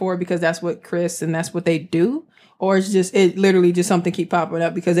here for because that's what Chris and that's what they do? Or it's just, it literally just something keep popping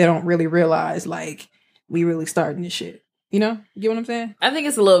up because they don't really realize, like, we really starting this shit. You know? You get what I'm saying? I think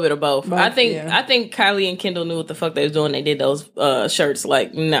it's a little bit of both. I think Kylie and Kendall knew what the fuck they was doing. They did those shirts.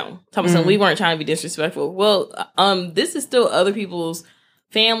 Like, no. Thompson, we weren't trying to be disrespectful. Well, this is still other people's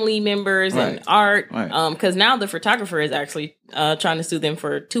family members and art. Right. Because now the photographer is actually trying to sue them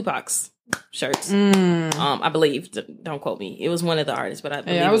for Tupac's shirts. I believe. Don't quote me. It was one of the artists, but I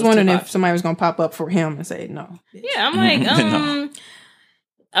believe I was wondering Tupac. if somebody was gonna pop up for him and say no. Yeah, I'm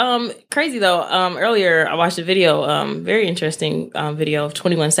like, crazy though. Earlier I watched a video, very interesting video of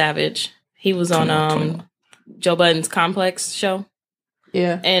 21 Savage. He was on Joe Budden's Complex show.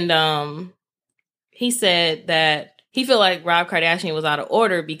 Yeah. And he said that he felt like Rob Kardashian was out of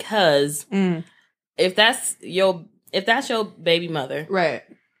order because if that's your baby mother, right?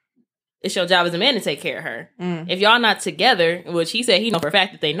 It's your job as a man to take care of her. If y'all not together, which he said he know for a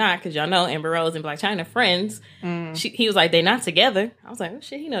fact that they not, because y'all know Amber Rose and Blac Chyna friends. He was like, they not together. I was like, oh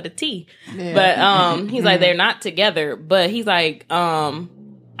shit, he know the tea. Yeah. But he's like, they're not together. But he's like,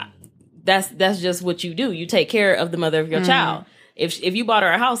 that's just what you do. You take care of the mother of your child. If you bought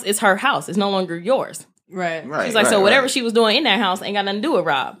her a house, it's her house. It's no longer yours. Right. He's like, whatever she was doing in that house ain't got nothing to do with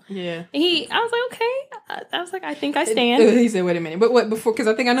Rob. Yeah. And I was like, okay. I was like, I think I stand. He said, wait a minute. But what before? Because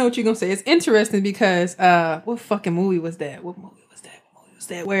I think I know what you're gonna say. It's interesting because what fucking movie was that? What movie was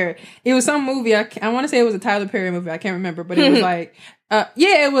that? Where it was some movie. I want to say it was a Tyler Perry movie. I can't remember, but it was like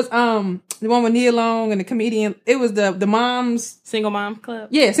Yeah, it was the one with Nia Long and the comedian. It was the moms. Single Mom Club.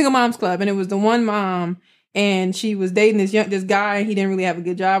 Yeah, Single Moms Club, and it was the one mom, and she was dating this guy, and he didn't really have a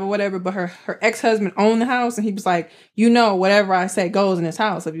good job or whatever. But her ex-husband owned the house, and he was like, whatever I say goes in this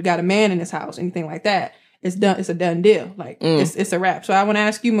house. If you got a man in this house, anything like that, it's done. It's a done deal. Like it's a wrap. So I want to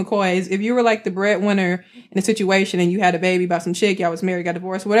ask you, McCoy, if you were like the breadwinner in a situation, and you had a baby by some chick, y'all was married, got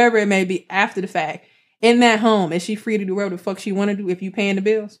divorced, whatever it may be after the fact. In that home, is she free to do whatever the fuck she want to do if you paying the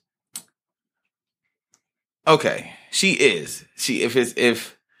bills? Okay, she is.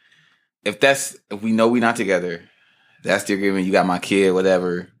 If we know we're not together, that's the agreement. You got my kid,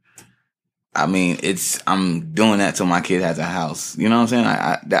 whatever. I mean, I'm doing that till my kid has a house. You know what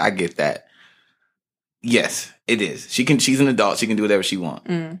I'm saying? I get that. Yes, it is. She's an adult. She can do whatever she wants.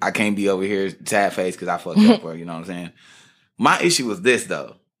 I can't be over here sad face because I fucked up her. You know what I'm saying? My issue was this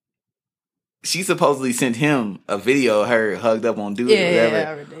though. She supposedly sent him a video of her hugged up on dude or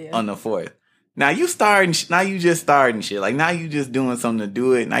whatever on the 4th. Now you just starting shit. Like now you just doing something to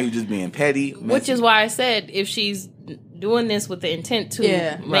do it. Now you just being petty. Messy. Which is why I said if she's doing this with the intent to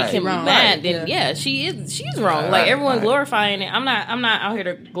make him wrong. mad, then she's wrong. Like everyone glorifying it. I'm not out here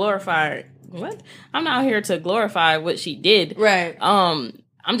to glorify what? I'm not out here to glorify what she did. Right. I'm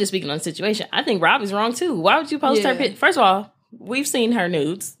just speaking on the situation. I think Rob is wrong too. Why would you post her picture? First of all, we've seen her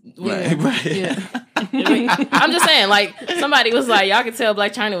nudes. Right. Yeah. I'm just saying, like, somebody was like, y'all could tell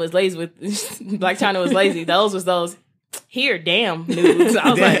Black China was lazy. Those was those here, damn nudes. I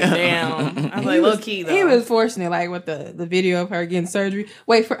was like, damn. I was like, low key though. He was fortunate, like with the video of her getting surgery.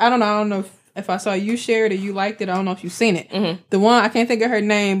 Wait, I don't know if I saw you shared or you liked it. I don't know if you've seen it. Mm-hmm. The one, I can't think of her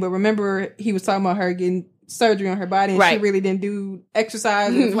name, but remember he was talking about her getting surgery on her body and she really didn't do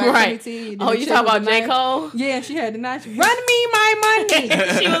exercise. Right. Oh, you talking about J. Cole? Yeah, she had the knife. Run me my money.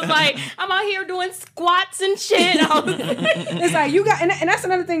 She was like, I'm out here doing squats and shit. It's like you got, and that's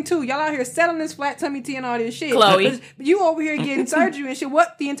another thing too. Y'all out here selling this flat tummy tea and all this shit. Chloe. But you over here getting surgery and shit.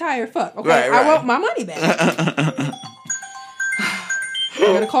 What the entire fuck? Okay, right. I want my money back. I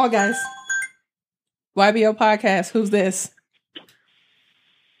got a call, guys. YBO podcast. Who's this?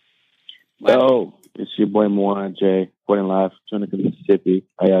 Yo, it's your boy Moan J, reporting live from Tunica, Mississippi.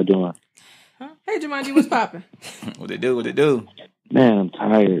 How y'all doing? Hey, Jumanji, what's popping? What it do? Man, I'm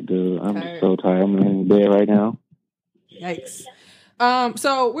tired, dude. I'm so tired. I'm in bed right now. Yikes.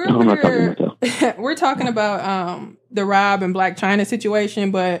 So we're talking about the Rob and Black China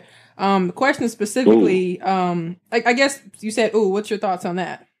situation, but the question specifically, I guess you said, what's your thoughts on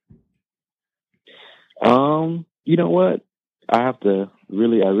that? You know what? I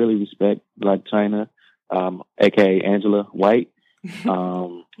really respect Black China, aka Angela White.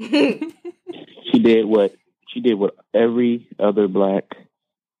 She did what every other black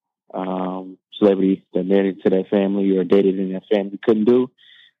celebrity that married into that family or dated in that family couldn't do.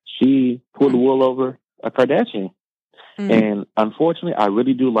 She pulled the wool over a Kardashian. And unfortunately, I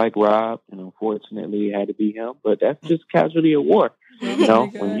really do like Rob, and unfortunately, it had to be him. But that's just casualty of war. You know,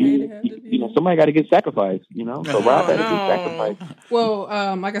 when you know, somebody got to get sacrificed. You know, so Rob had to get sacrificed. Well,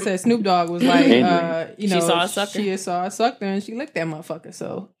 like I said, Snoop Dogg was like, you know, she saw a sucker. She saw a sucker, and she licked that motherfucker.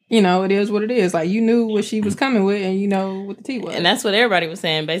 So you know, it is what it is. Like you knew what she was coming with, and you know what the tea was. And that's what everybody was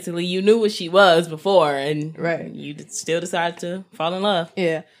saying. Basically, you knew what she was before, and you still decided to fall in love.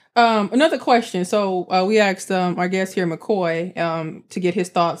 Yeah. Another question. So we asked our guest here, McCoy, to get his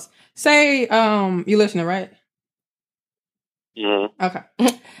thoughts. Say you listening, right? Yeah. Okay.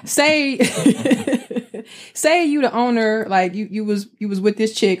 Say you the owner, like you was with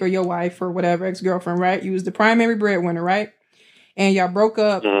this chick or your wife or whatever, ex-girlfriend, right? You was the primary breadwinner, right? And y'all broke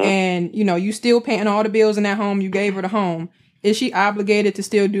up, and you know you still paying all the bills in that home. You gave her the home. Is she obligated to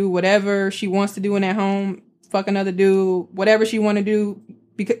still do whatever she wants to do in that home? Fuck another dude, whatever she want to do,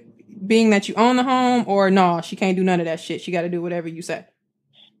 because being that you own the home, or no, she can't do none of that shit. She got to do whatever you say.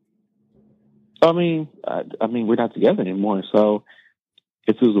 I mean, we're not together anymore. So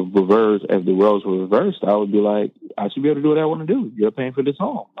if it was reversed, as the roles were reversed, I would be like, I should be able to do what I want to do. You're paying for this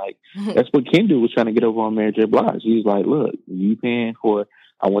home. Like, that's what Kendu was trying to get over on Mary J. Blige. He's like, look, you paying for,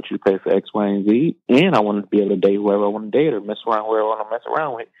 I want you to pay for X, Y, and Z, and I want to be able to date whoever I want to date or mess around whoever I want to mess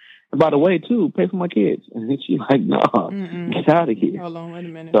around with. And by the way, too, pay for my kids. And then she's like, nah, get out of here. Hold on, wait a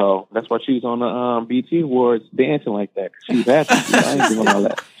minute. So that's why she's on the BT Awards dancing like that. Cause she's happy. I ain't doing all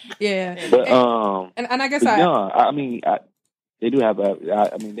that. Yeah. But, and I guess they do have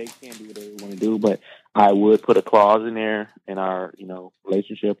they can do what they want to do, but I would put a clause in there in our,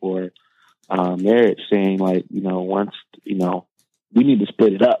 relationship or marriage saying like, once, we need to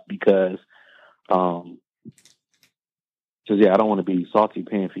split it up because I don't want to be salty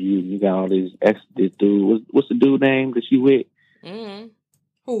paying for you. You got all this dude. What's the dude name that she with? Mm-hmm.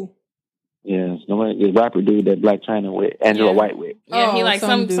 Who? Yeah, the rapper dude that Black China with Angela Yeah. White with. Yeah, he Oh, like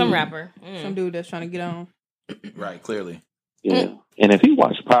some some dude. rapper. Some dude that's trying to get on. Right, clearly. Yeah, and if he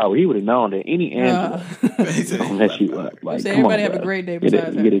watched Power, he would have known that any Angela He said gonna mess you up. Like, say come everybody on, have a bro. great day Get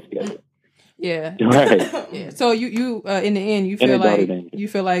besides her. it together. Yeah. Right. Yeah. So you in the end you And feel his daughter like named it. you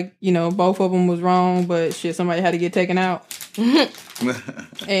feel like, you know, both of them was wrong, but shit, somebody had to get taken out.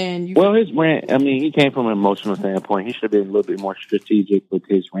 And you Well, his rant, I mean, he came from an emotional standpoint. He should have been a little bit more strategic with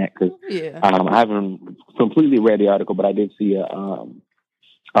his rant because yeah. I haven't completely read the article, but I did see a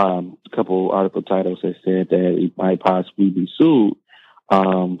couple article titles that said that he might possibly be sued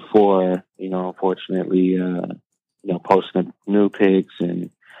for, you know, unfortunately, posting nude pics and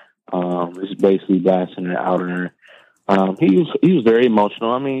just basically blasting her out on her. He was very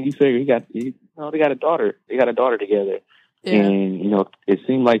emotional. I mean, you figure they got a daughter. They got a daughter together. Yeah. And, you know, it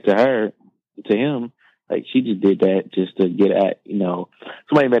seemed like to him, like she just did that just to get at, you know,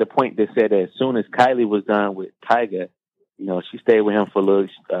 somebody made a point that said that as soon as Kylie was done with Tyga, you know, she stayed with him for a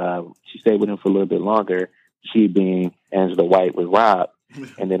little bit longer. She being Angela White with Rob.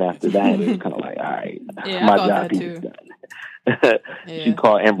 And then after that, it was kind of like, all right, Yeah, my I thought job that here is too. done. Yeah. She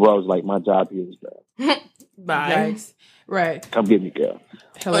called Ambrose like, my job here is done. Bye. Yikes. Right. Come get me, girl.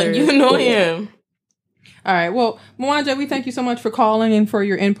 But Hilarious. you know him. All right. Well, Mwanja, we thank you so much for calling and for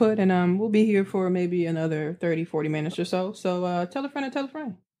your input. And we'll be here for maybe another 30, 40 minutes or so. So tell a friend and tell a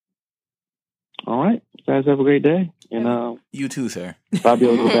friend. All right. You guys have a great day. And You too, sir.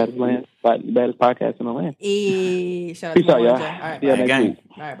 Fabio's the baddest podcast in the land. Hey, shout out Peace to out, y'all. Mwanja. All right. See y'all Bye. next Gang. week.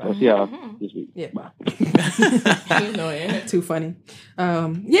 All right. I'll Bye. see y'all this week. Yeah. Bye. You know him. Too funny.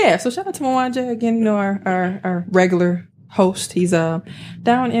 Yeah, so shout out to Mwanja again, you know, our regular host. He's down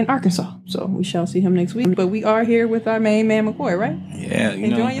in Arkansas. So we shall see him next week. But we are here with our main man McCoy, right? Yeah, you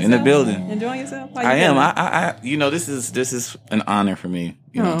know, Enjoying yourself? in the building. Enjoying yourself? How you I am. feeling? I you know, this is an honor for me,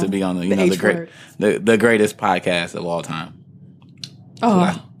 you know, Oh, to be on the the H great word. the greatest podcast of all time.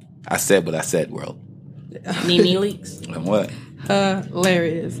 Oh, I said what I said, world. Nene Leaks. And what?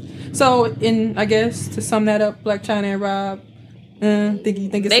 hilarious. So, I guess to sum that up, Black China and Rob, think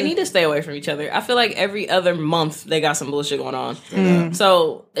it's They need to stay away from each other. I feel like every other month they got some bullshit going on.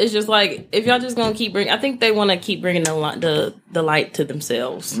 So it's just like, if y'all just gonna keep I think they want to keep bringing the light to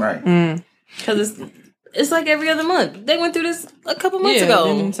themselves, Right. because it's like every other month. They went through this a couple months Yeah, ago.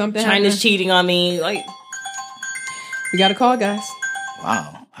 then something China's happened. cheating on me. Like, We got a call, guys.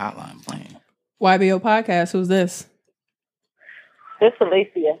 Wow. Hotline playing. YBO Podcast. Who's this? This is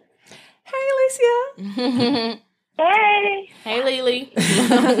Alicia. Hey, Alicia. Hey. hey, Lily.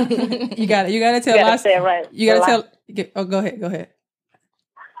 You got to tell You gotta us. say it right. You got to tell. Oh, go ahead.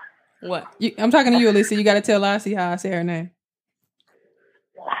 What? I'm talking to you, Alicia. You got to tell Lassie how I say her name.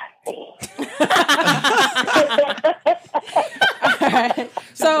 Alright.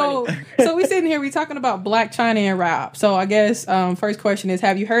 So we sitting here, we talking about Black China and Rob. So I guess first question is,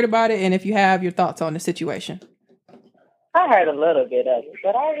 have you heard about it? And if you have, your thoughts on the situation. I heard a little bit of it,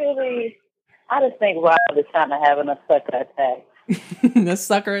 but I just think Rob is kind of having a sucker attack. The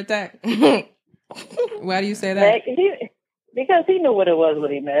sucker attack. Why do you say that? Because he knew what it was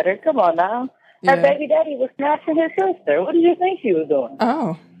when he met her. Come on now. Her Yeah. baby daddy was snatching his sister. What did you think she was doing?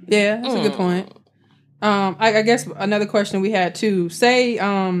 Oh, yeah, that's a good point. I guess another question we had too. Say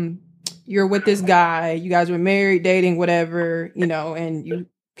you're with this guy, you guys were married, dating, whatever, you know, and you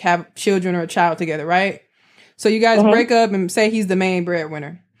have children or a child together, right? So you guys break up and say he's the main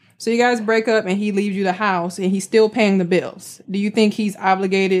breadwinner. So you guys break up and he leaves you the house and he's still paying the bills. Do you think he's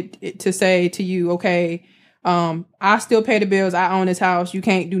obligated to say to you, okay, I still pay the bills. I own this house. You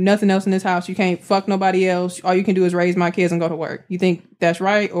can't do nothing else in this house. You can't fuck nobody else. All you can do is raise my kids and go to work. You think that's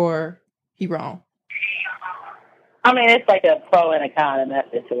right or he wrong? I mean, it's like a pro and a con in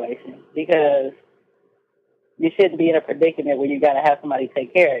that situation because you shouldn't be in a predicament where you got to have somebody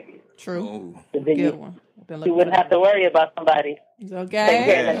take care of you. True. Oh. So then Good one. you wouldn't have to worry about somebody.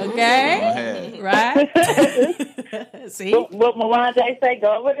 Okay. Go Okay. ahead. Right. See? You What Mwanja say,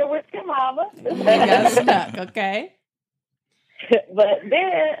 go with your mama. got stuck. Okay. But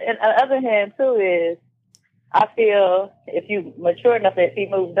then, on the other hand, too, is I feel if you mature enough, if he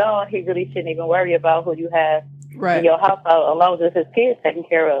moved on, he really shouldn't even worry about who you have in Right. your household, as long as his kids taken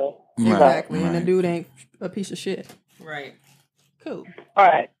care of. Exactly. And the Right. dude ain't a piece of shit. Right. Cool. All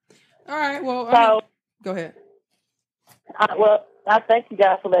right. All right. Well, So, go ahead. I thank you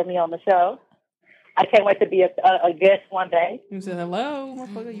guys for letting me on the show. I can't wait to be a guest one day. You said, hello,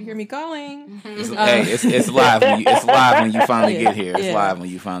 motherfucker, you hear me calling? Hey, it's live. It's live when you finally get here. It's live when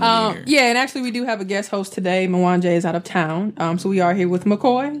you finally get here. Yeah, and actually we do have a guest host today. Mwanje is out of town. So we are here with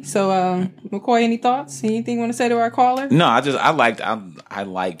McCoy. So McCoy, any thoughts? Anything you want to say to our caller? No, I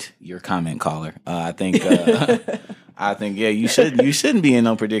liked your comment, caller. I think you shouldn't be in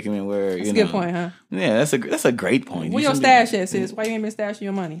no predicament where That's a good point, huh? Yeah, that's a great point. Where your stash at, sis? Why you ain't been stashing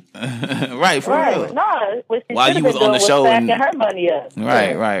your money? Right, for real. No, what she While you was on the show and and her money up.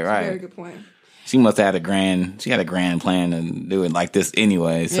 Right. Very good point. She must have had a grand plan to do it like this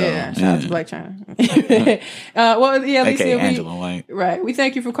anyway. So yeah, shout out to Black China. Well, yeah, AKA Angela White. Right. We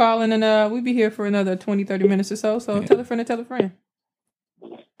thank you for calling, and we'll be here for another 20, 30 minutes or so. So tell a friend to tell a friend.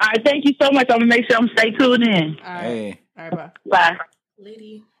 All right, thank you so much. I'm gonna make sure I'm stay tuned in. All right. Hey. All right, bye. Bye.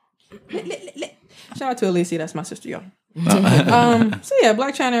 Lady. Shout out to Alicia, that's my sister, y'all. So yeah,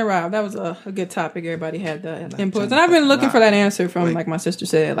 Black China and Rob, that was a good topic. Everybody had the inputs, and I've been looking for that answer from, like my sister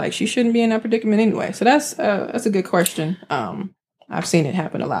said, like she shouldn't be in that predicament anyway. So that's a good question. I've seen it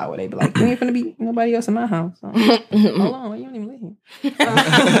happen a lot where they be like, "You ain't gonna be nobody else in my house." So, hold on, you don't even live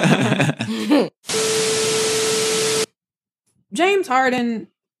here. James Harden,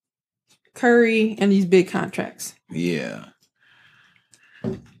 Curry, and these big contracts. Yeah.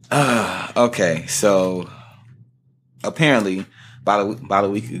 Okay, so apparently about a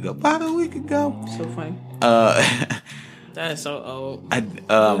week ago. So funny. That is so old.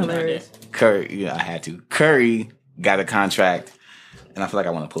 Hilarious. Curry, yeah, I had to. Curry got a contract, and I feel like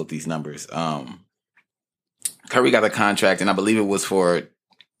I want to pull up these numbers. Curry got a contract, and I believe it was for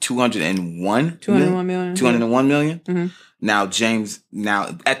 $201 million. $201 million. Mm-hmm. Now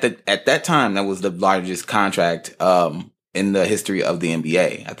at that time, that was the largest contract in the history of the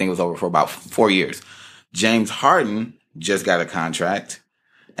NBA. I think it was over for about 4 years. James Harden just got a contract,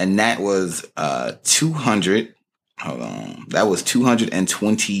 and that was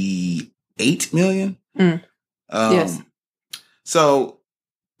 $228 million. Yes. So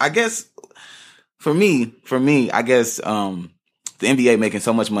I guess for me, I guess the NBA making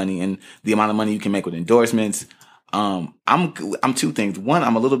so much money and the amount of money you can make with endorsements. I'm two things. One,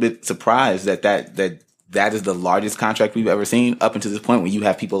 I'm a little bit surprised that is the largest contract we've ever seen up until this point, when you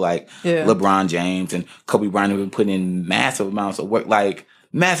have people like LeBron James and Kobe Bryant who have been putting in massive amounts of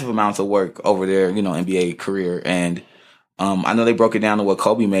work over their, NBA career. And I know they broke it down to what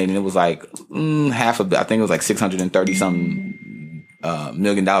Kobe made, and it was like half of it. I think it was like $630 something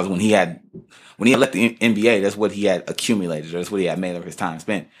million when he had left the NBA. That's what he had accumulated, or that's what he had made of his time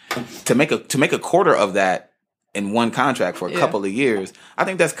spent. To make a quarter of that in one contract for a couple of years, I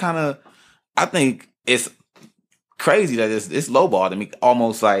think it's crazy that it's lowballed. I mean,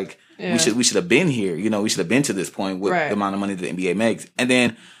 almost like we should have been here. We should have been to this point with the amount of money the NBA makes. And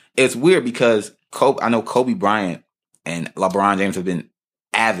then it's weird because I know Kobe Bryant and LeBron James have been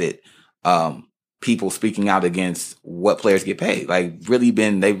avid people speaking out against what players get paid. They've really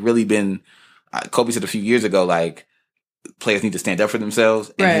been. Kobe said a few years ago, like, players need to stand up for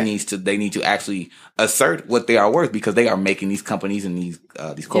themselves, and they need to actually assert what they are worth, because they are making these companies and these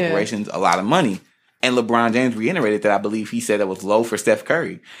corporations a lot of money. And LeBron James reiterated that. I believe he said that was low for Steph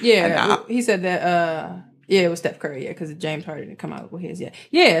Curry. Yeah, he said that. It was Steph Curry. Yeah, because James Harden didn't come out with his.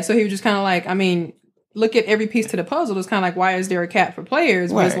 Yeah. So he was just kind of like, I mean, look at every piece to the puzzle. It's kind of like, why is there a cap for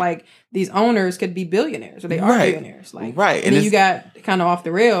players? Where it's like these owners could be billionaires, or they are billionaires. Like, and then you got kind of off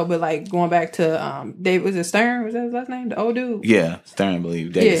the rail, but like going back to David, was it Stern? Was that his last name? The old dude? Yeah, Stern, I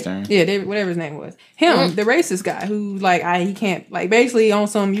believe. David Stern. Yeah, David, whatever his name was. Him, the racist guy who like he can't, like, basically on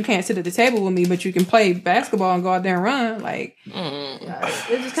some, you can't sit at the table with me, but you can play basketball and go out there and run. Like,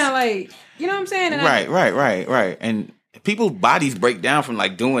 it's just kind of like, you know what I'm saying? And Right. And people's bodies break down from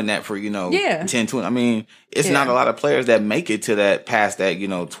like doing that for 10, 20. I mean, it's not a lot of players that make it to that, past that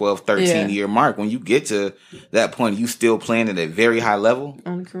 12, 13 year mark. When you get to that point, you still playing at a very high level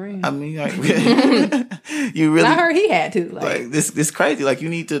on Kareem. I mean, like, you really. I heard he had to. Like this crazy. Like, y'all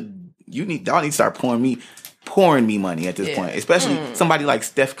need to start pouring me money at this point, especially somebody like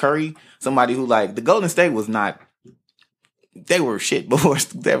Steph Curry, somebody who, like, the Golden State was not. They were shit before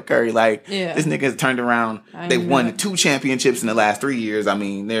Steph Curry. Like, this nigga has turned around. They won 2 championships in the last 3 years. I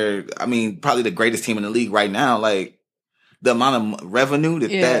mean, they're probably the greatest team in the league right now. Like, the amount of revenue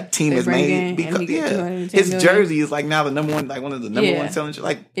that team has made, because his jersey is like now the number one, like one of the number one selling.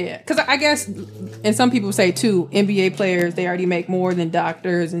 Like, because I guess, and some people say too, NBA players, they already make more than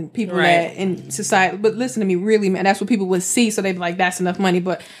doctors and people that in society. But listen to me, really, man, that's what people would see. So they'd be like, that's enough money.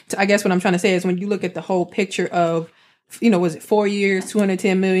 But I guess what I'm trying to say is, when you look at the whole picture of was it 4 years,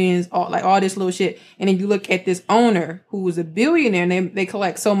 210 million, all this little shit. And then you look at this owner who was a billionaire and they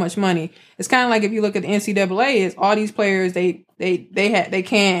collect so much money. It's kind of like if you look at the NCAA, is all these players, they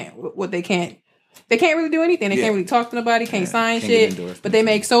can't really do anything. They can't really talk to nobody, can't sign shit. But they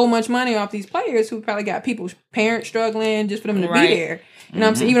make so much money off these players who probably got people's parents struggling just for them to be there. You know what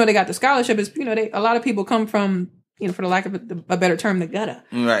I'm saying? Even though they got the scholarship, it's, a lot of people come from, for the lack of a better term, the gutter.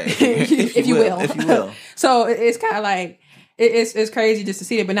 Right. if you will. If you will. So it's kind of like, it's crazy just to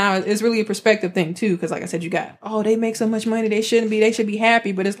see it. But now it's really a perspective thing too. Cause like I said, you got, they make so much money. They should be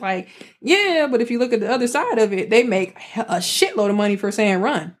happy. But it's like, yeah, but if you look at the other side of it, they make a shitload of money for saying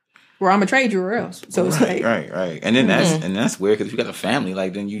run. Or I'm gonna trade you or else. So it's right. And then that's weird because if you got a family,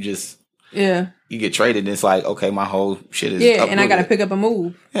 like then you just you get traded. And it's like, okay, my whole shit is and I gotta pick up a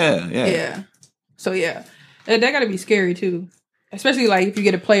move. Yeah. So that gotta be scary too, especially like if you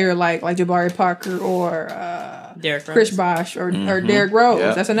get a player like Jabari Parker or Chris Bosh or Derrick Rose.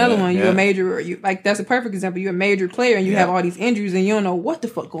 Yeah. That's another one. You're a major. That's a perfect example. You're a major player and you have all these injuries and you don't know what the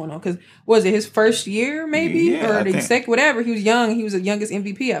fuck going on. Because was it his first year maybe or the second? Whatever. He was young. He was the youngest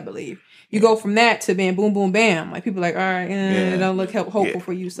MVP, I believe. You go from that to being boom, boom, bam. Like people are like, all right, it don't look hopeful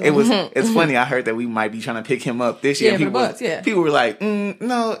for you. So it's funny. I heard that we might be trying to pick him up this year. People were like,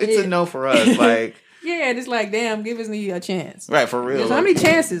 no, it's a no for us. Like. Yeah, it's like, damn, give us a chance. Right, for real. So how many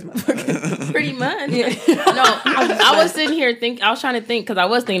chances, motherfucker? Pretty much. No, I was sitting here I was trying to think, because I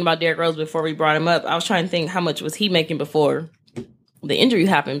was thinking about Derrick Rose before we brought him up. I was trying to think how much was he making before the injury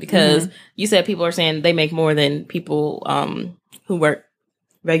happened, because you said people are saying they make more than people who work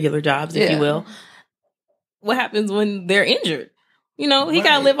regular jobs, if you will. What happens when they're injured? He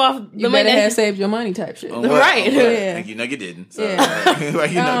got to live off the money that have saved your money type shit. Right. Yeah. You didn't. So.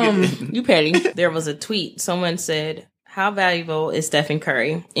 Yeah. You petty. There was a tweet. Someone said, how valuable is Stephen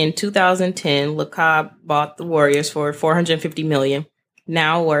Curry? In 2010, LeCobb bought the Warriors for $450 million,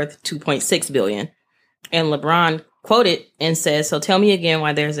 now worth $2.6 billion. And LeBron quoted and says, so tell me again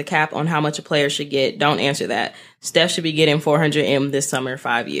why there's a cap on how much a player should get. Don't answer that. Steph should be getting $400M this summer,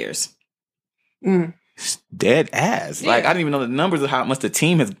 5 years. Dead ass. Like, I didn't even know the numbers of how much the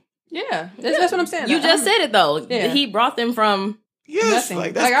team has. Yeah, that's what I'm saying. You just said it though. Yeah. He brought them from nothing.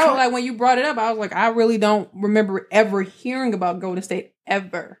 Like, I was when you brought it up, I was like, I really don't remember ever hearing about Golden State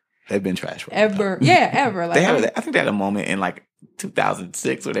ever. They've been trash for ever. Yeah, ever. Like I think they had a moment in like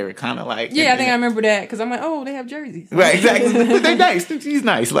 2006 where they were kind of like. Yeah, I think I remember that because I'm like, they have jerseys. Right, exactly. They're nice. He's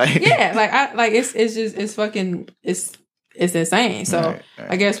nice. Like it's fucking it's insane. So right.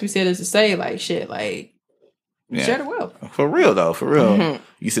 I guess we said this to say like shit like. Share the wealth. For real though, for real. Mm-hmm.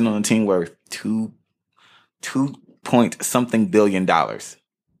 You sitting on a team worth $2 point something billion,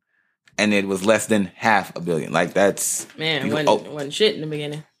 and it was less than $500 million. Like that's wasn't shit in the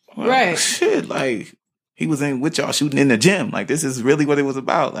beginning, right? Shit, like he was with y'all shooting in the gym. Like this is really what it was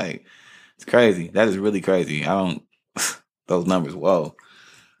about. Like it's crazy. That is really crazy. Those numbers. Whoa.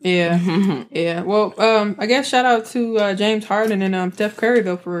 Yeah, yeah. Well, I guess shout out to James Harden and Steph Curry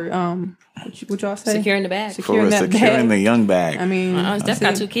though for what y'all say? Securing the bag. Securing the young bag. I mean, Steph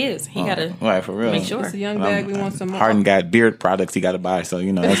got 2 kids. He gotta for real. Make sure it's a young bag. We want some more. Harden got beard products he got to buy, so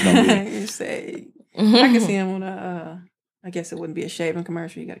that's gonna be. You say I can see him on a. I guess it wouldn't be a shaving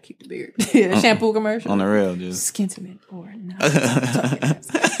commercial. You got to keep the beard. A shampoo commercial on the real, just Skintimate or no.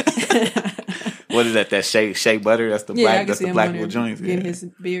 What is that? That shea butter? That's the black. That's the black joints. Getting his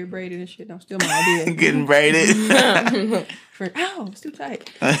beard braided and shit. Don't steal my idea. Getting braided. It's too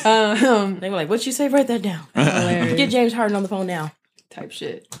tight. They were like, "What'd you say? Write that down." Get James Harden on the phone now. Type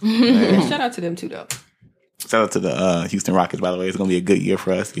shit. Yeah, shout out to them too, though. Shout out to the Houston Rockets. By the way, it's gonna be a good year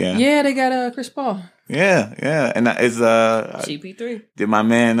for us. Yeah. Yeah, they got Chris Paul. Yeah, and is CP3. Did my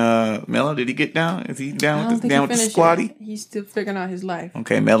man Melo? Did he get down? Is he down with the squaddy? He's still figuring out his life.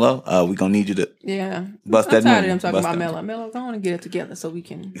 Okay, Melo. We gonna need you to bust that. I'm tired of him talking about Melo. Melo, go on and get it together so we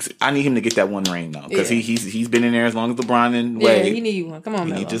can. I need him to get that one ring though, because he's been in there as long as LeBron and Wade. Yeah, he need one. Come on,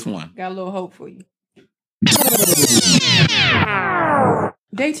 Melo. He need just one. Got a little hope for you.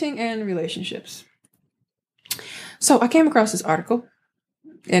 Dating and relationships. So I came across this article,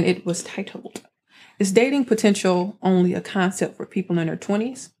 and it was titled, "Is dating potential only a concept for people in their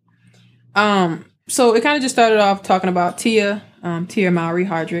 20s?" So it kind of just started off talking about Tia Mowry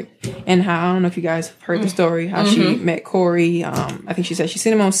Hardrick, and how, I don't know if you guys have heard the story, how she met Corey. I think she said she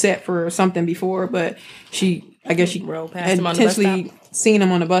seen him on set for something before, but she had intentionally seen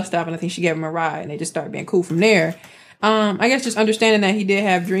him on the bus stop, and I think she gave him a ride, and they just started being cool from there. I guess just understanding that he did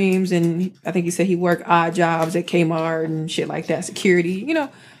have dreams, and I think he said he worked odd jobs at Kmart and shit like that, security,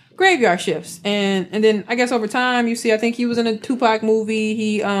 graveyard shifts, and then I guess over time you see. I think he was in a Tupac movie.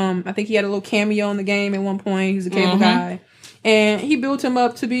 He I think he had a little cameo in the game at one point. He was a cable guy, and he built him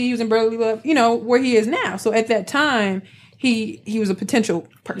up to be. He was in Brotherly Love, where he is now. So at that time, he was a potential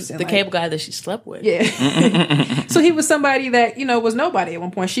person. The cable guy that she slept with. Yeah. So he was somebody that, was nobody at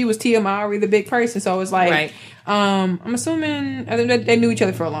one point. She was Tia Mowry, the big person. So it was like, Right. I'm assuming they knew each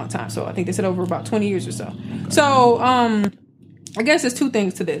other for a long time. So I think they said over about 20 years or so. So, I guess there's two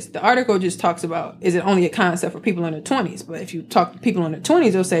things to this. The article just talks about, is it only a concept for people in their 20s? But if you talk to people in their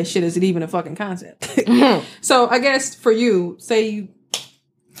 20s, they'll say, shit, is it even a fucking concept? So I guess for you, say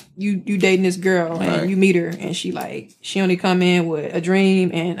you dating this girl and you meet her and she only come in with a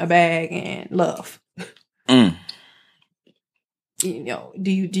dream and a bag and love. Do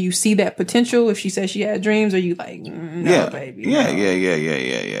you see that potential if she says she had dreams, or you like, no, baby?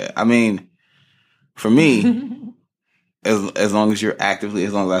 Yeah. I mean, for me, as long as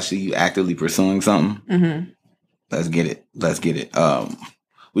I see you actively pursuing something, let's get it.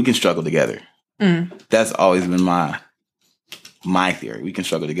 We can struggle together. That's always been my theory. We can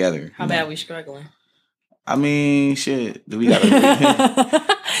struggle together. How bad we struggling? I mean, shit. Do we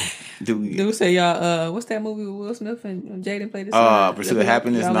gotta? Do say y'all? What's that movie with Will Smith and Jaden played this? Pursuit of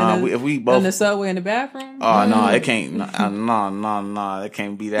Happiness. Nah, if we both in the subway in the bathroom. Oh no, it can't. No, it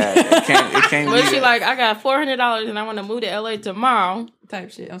can't be that. It can't. Well, be she that. like, I got $400 and I want to move to LA tomorrow.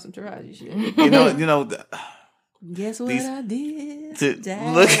 Type shit on some Taraji shit. You know. Guess what I did?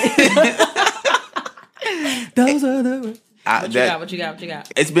 Look. Those are the. What you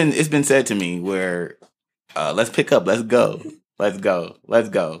got? It's been said to me where, let's pick up, let's go.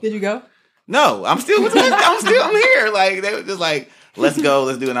 Did you go? No, I'm here. Like they were just like, let's go,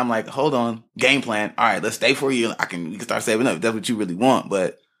 let's do it. And I'm like, hold on, game plan. All right, let's stay for you. We can start saving up if that's what you really want.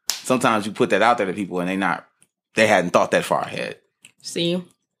 But sometimes you put that out there to people and they hadn't thought that far ahead. See,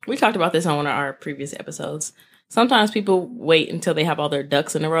 we talked about this on one of our previous episodes. Sometimes people wait until they have all their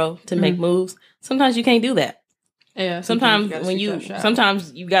ducks in a row to make moves. Sometimes you can't do that. Yeah. Sometimes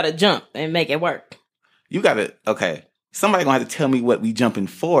you gotta jump and make it work. You gotta somebody gonna have to tell me what we jumping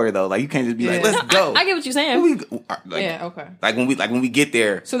for though. Like you can't just be like, let's go. I get what you're saying. Okay. Like when we get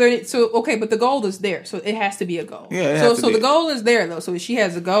there. So but the goal is there. So it has to be a goal. Yeah. So the goal is there though. So she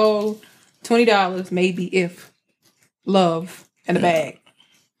has a goal, $20 maybe if love and a bag,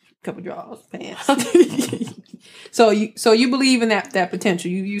 couple draws, pants. So you believe in that potential.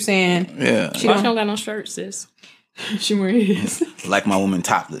 You saying she don't got no shirt, sis. She wears like my woman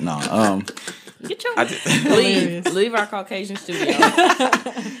topless. No. Get your leave our Caucasian studio.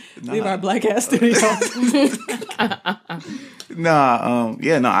 Leave our black ass studio.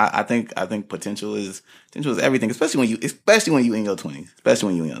 I think potential is everything, especially when you in your 20s.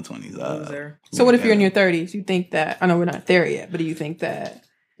 So what if you're in your 30s? You think that, I know we're not there yet, but do you think that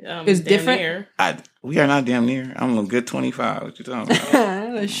it's different? We are not damn near. I'm a good 25. What you talking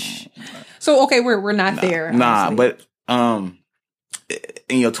about? So we're not there. Nah, but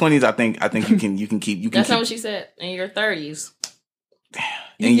in your 20s, I think you can keep. That's not what she said. In your 30s.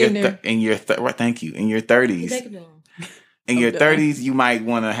 Thank you. In your 30s. In your 30s, you might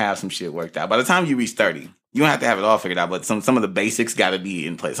want to have some shit worked out. By the time you reach 30, you don't have to have it all figured out, but some of the basics got to be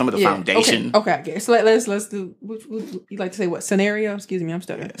in place. Some of the foundation. Okay. So let's do. You like to say what scenario? Excuse me, I'm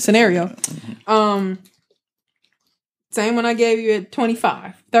stuttering. Scenario. Same one I gave you at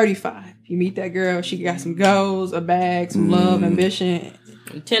 25, 35. You meet that girl, she got some goals, a bag, some love, ambition.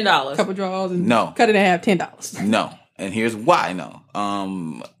 $10. Couple draws and no. Cut it in half, $10. No. And here's why no.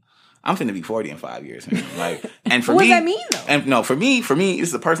 I'm finna be 40 in 5 years. Like, and for what me, does that mean though? And no, for me,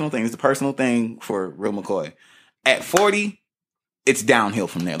 it's a personal thing. It's a personal thing for Real McCoy. At 40, it's downhill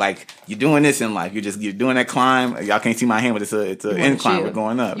from there. Like you're doing this in life. You're doing that climb. Y'all can't see my hand, but it's an incline. We're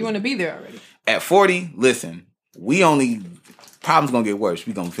going up. You want to be there already. At 40, listen, problems gonna get worse.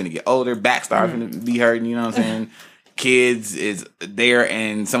 We finna get older. Back start finna be hurting. You know what I'm saying? Kids is there,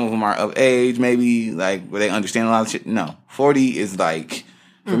 and some of them are of age, maybe like where they understand a lot of shit. No, 40 is like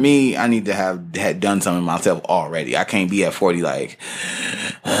for me. I need to have done something myself already. I can't be at 40 like,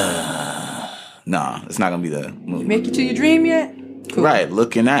 nah. It's not gonna be the move. Make it to your dream yet? Cool. Right,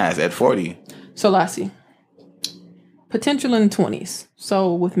 looking ass at 40. So Lassie, potential in the 20s.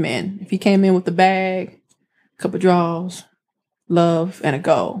 So with men, if he came in with the bag, couple draws, love, and a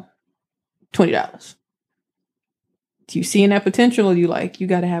goal, $20. Do you see in that potential, or you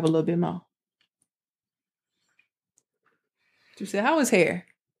got to have a little bit more? You said, how is hair?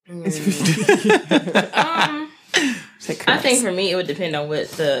 I think for me, it would depend on what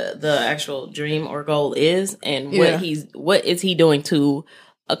the actual dream or goal is, and what is he doing to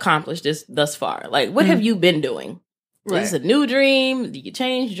accomplish this thus far. Like, what have you been doing? Right. It's a new dream. You can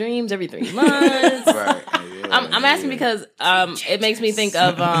change dreams every 3 months. Right. I'm asking because it makes me think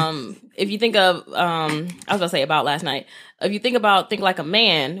of if you think of I was gonna say about last night. If you think like a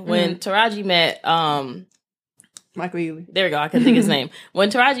man when Taraji met Michael Ealy. there we go, I couldn't think of his name.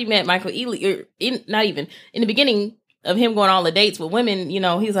 When Taraji met Michael Ealy, not even in the beginning of him going on all the dates with women,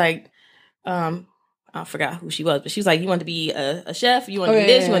 he's like, I forgot who she was, but she was like, you want to be a chef, you want to be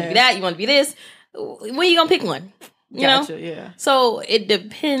this, you want to be that, you want to be this. When are you gonna pick one? You know? Yeah. So it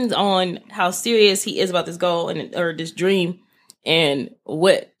depends on how serious he is about this goal or this dream and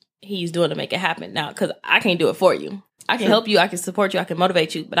what he's doing to make it happen. Now, because I can't do it for you. I can help you, I can support you, I can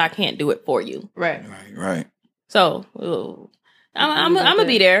motivate you, but I can't do it for you. Right. So I'm gonna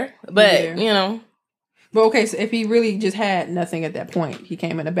be there, but But okay, so if he really just had nothing at that point, he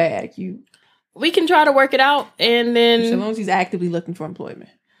came in a bag. We can try to work it out, and then So long as he's actively looking for employment.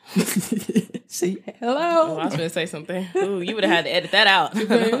 See, hello. Oh, I was going to say something. Ooh, you would have had to edit that out. What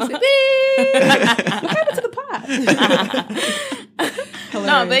happened to the pot?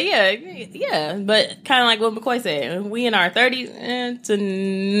 No, but yeah. But kind of like what McCoy said, we in our 30s, it's a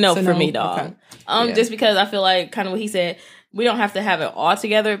no for me, dog. Okay. Yeah. Just because I feel like kind of what he said, we don't have to have it all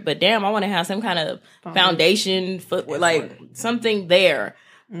together, but damn, I want to have some kind of foundation, like something there.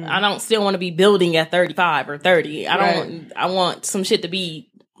 I don't still want to be building at 35 or 30. I want some shit to be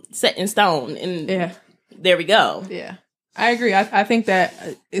set in stone, and there we go. Yeah, I agree. I think that,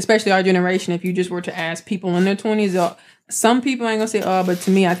 especially our generation, if you just were to ask people in their 20s, some people ain't gonna say, oh, but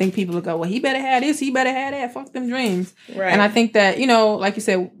to me, I think people will go, well, he better have this, he better have that, fuck them dreams. Right. And I think that, like you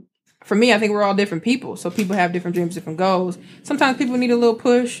said, for me, I think we're all different people. So people have different dreams, different goals. Sometimes people need a little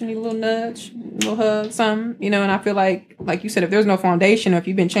push, need a little nudge, a little hug, something, and I feel like you said, if there's no foundation, or if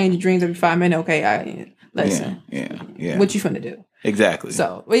you've been changing dreams every 5 minutes, okay, listen. Yeah. What you finna do? Exactly.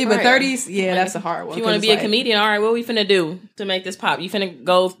 So, but 30s, that's a hard one. If you want to be a comedian, all right, what are we finna do to make this pop? You finna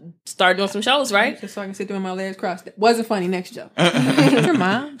go start doing some shows, right? Just so I can sit there with my legs crossed. Wasn't funny. Next joke. Your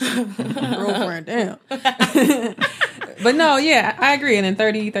mom, girlfriend, damn. But no, yeah, I agree. And then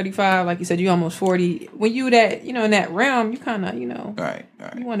 30, 35, like you said, you almost 40. When you that, in that realm, you kind of, right.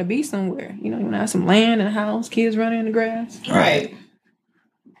 You want to be somewhere. You want to have some land and a house, kids running in the grass. Right.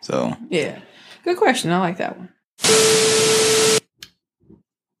 So. Yeah. Good question. I like that one.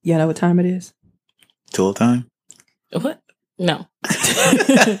 You know what time it is? Tool time? What? No.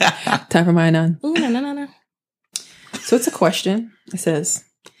 Time for mine on. Ooh, no. So it's a question. It says,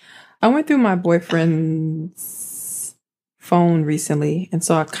 I went through my boyfriend's phone recently and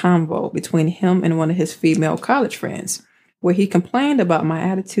saw a convo between him and one of his female college friends where he complained about my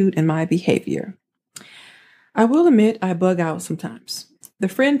attitude and my behavior. I will admit I bug out sometimes. The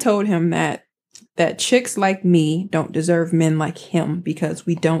friend told him that chicks like me don't deserve men like him because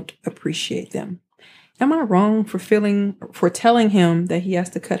we don't appreciate them. Am I wrong for telling him that he has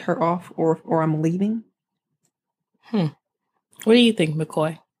to cut her off or I'm leaving? What do you think,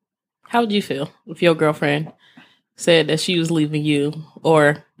 McCoy? How would you feel if your girlfriend said that she was leaving you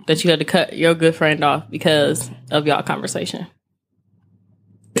or that you had to cut your good friend off because of y'all conversation?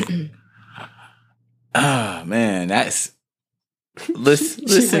 Ah, man, that's...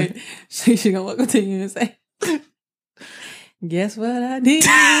 Listen. She gonna look to you and say, guess what I did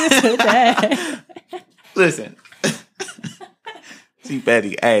today? Listen. See,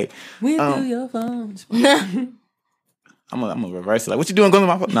 Betty, hey. Went through your phone. I'm gonna reverse it. Like, what you doing going to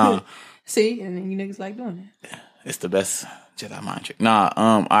my phone? Nah. See, and then you niggas like doing it. It's the best Jedi mind trick. Nah,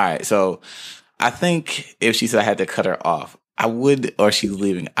 all right. So I think if she said I had to cut her off, I would, or she's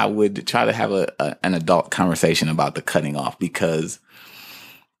leaving, I would try to have an adult conversation about the cutting off because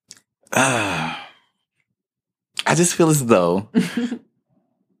I just feel as though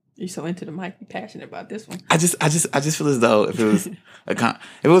You're so into the mic, you're passionate about this one. I just feel as though if it was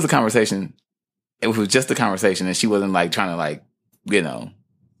a conversation, if it was just a conversation and she wasn't like trying to like,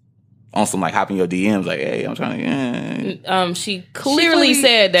 on some like hopping your DMs like, hey, I'm trying to. She clearly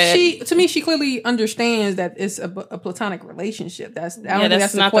said that. She clearly understands that it's a platonic relationship. That's not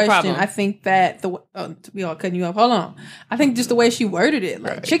the question. Problem. I think that we all cutting you off. Hold on. I think just the way she worded it,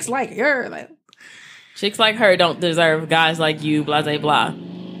 like chicks like her, like chicks like her don't deserve guys like you. Blah blah blah.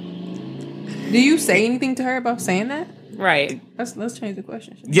 Do you say anything to her about saying that? Right. Let's change the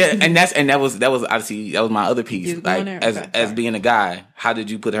question. Yeah, and that was obviously that was my other piece. Like as being a guy, how did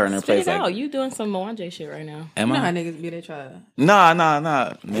you put her in her place? Spit it out. You doing some Mwanje shit right now? Am you know I? how niggas be they try to Nah.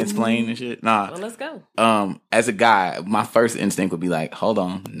 Mansplain and shit. Nah. Well, let's go. As a guy, my first instinct would be like, hold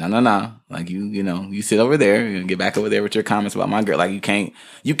on, no. Like you sit over there and get back over there with your comments about my girl. Like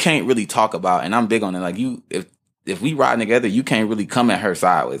you can't really talk about, and I'm big on it. Like if we riding together, you can't really come at her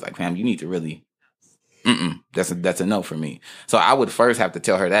sideways. Like, fam, you need to really That's a no for me. So I would first have to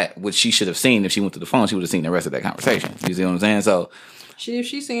tell her that, which she should have seen if she went to the phone. She would have seen the rest of that conversation. You see what I'm saying? So if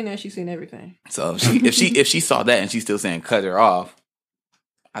she's seen that, she's seen everything. So if she saw that and she's still saying cut her off,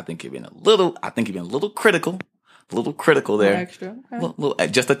 I think you've been a little critical. A little critical there. Extra. Okay.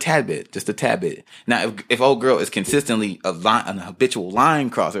 Just a tad bit. Now, if old girl is consistently an habitual line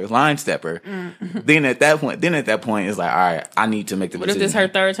crosser, line stepper, then at that point, it's like, all right, I need to make the decision. What if this is her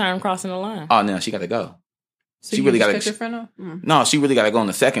third time crossing the line? Oh, no, she got to go. So she really got to. cut your friend off? No, she really got to go on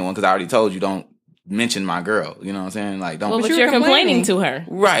the second one because I already told you don't mention my girl. You know what I'm saying? Like, don't. Well, but you're complaining to her,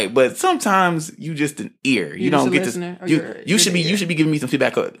 right? But sometimes you just an ear. You don't get to. You should be giving me some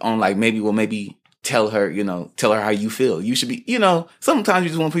feedback on like maybe. Tell her how you feel. You should be, sometimes you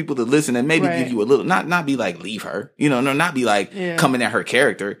just want people to listen and maybe give you a little, not be like, leave her, not be like coming at her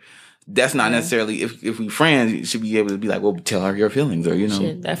character. That's not necessarily, if we friends, you should be able to be like, well, tell her your feelings or,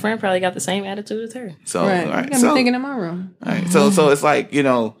 Shit, that friend probably got the same attitude as her. So, right. You got me thinking in my room. Right. So it's like,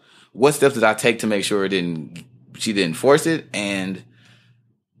 what steps did I take to make sure she didn't force it? And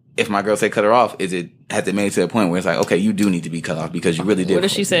if my girl say cut her off, has it made it to a point where it's like, okay, you do need to be cut off because you really did. What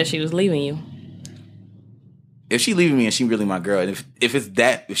if she said she was leaving you? If she leaving me and she really my girl, and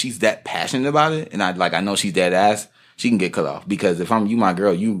if she's that passionate about it, and I know she's dead ass, she can get cut off. Because if I'm my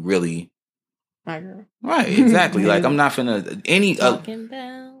girl, you really my girl. Right, exactly. Like I'm not finna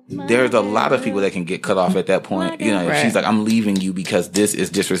there's a lot of people that can get cut off at that point. If she's like, I'm leaving you because this is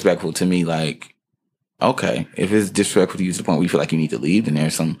disrespectful to me, like, okay. If it's disrespectful to you to the point where you feel like you need to leave, then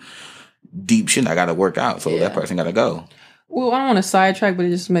there's some deep shit I gotta work out. So that person gotta go. Well, I don't want to sidetrack, but it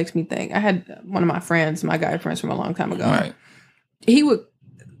just makes me think. I had one of my friends, my guy friends from a long time ago. Right. He would,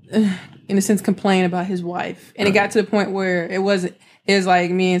 in a sense, complain about his wife. And it got to the point where it was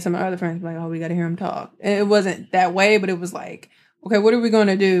like me and some of my other friends like, oh, we got to hear him talk. And it wasn't that way, but it was like, okay, what are we going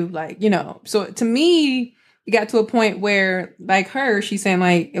to do? Like, so to me, it got to a point where like her, she's saying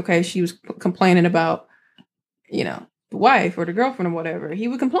like, okay, she was complaining about, the wife or the girlfriend or whatever. He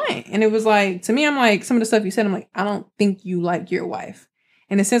would complain. And it was like, to me, I'm like, some of the stuff you said, I'm like, I don't think you like your wife.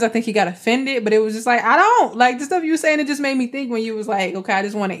 In a sense, I think he got offended, but it was just like, I don't like the stuff you were saying. It just made me think when you was like, okay, I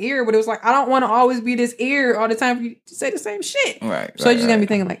just want an ear, but it was like, I don't want to always be this ear all the time for you to say the same shit. Right. So you just got me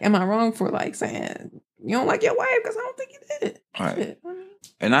thinking like, am I wrong for like saying you don't like your wife? Because I don't think you did. Right. Shit.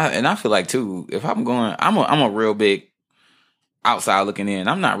 And I feel like too, if I'm a real big outside looking in.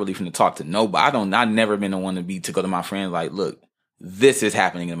 I'm not really finna talk to nobody. I've never been the one to go to my friends like, look, this is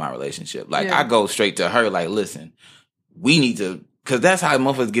happening in my relationship. Like I go straight to her like, listen, we need to, cause that's how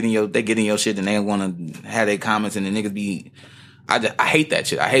motherfuckers get in your shit and they want to have their comments and the niggas be, I hate that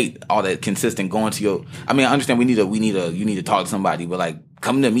shit. I hate all that consistent going to your, I mean, I understand you need to talk to somebody, but like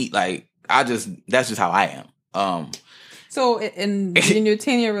coming to meet, like that's just how I am. So in your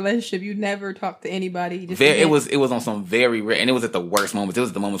 10-year relationship, you never talked to anybody? It was on some very rare, and it was at the worst moments. It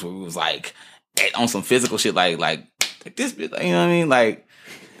was the moments where we was like on some physical shit, like this bitch, like, you know what I mean? Like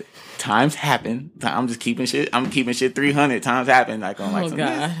times happen. I'm just keeping shit. I'm keeping shit 300 times happen. Like on like some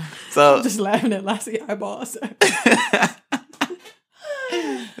God. So I'm just laughing at Lassie eyeballs.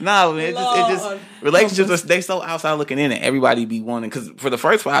 No, man, it just relationships. They so outside looking in, and everybody be wanting. Because for the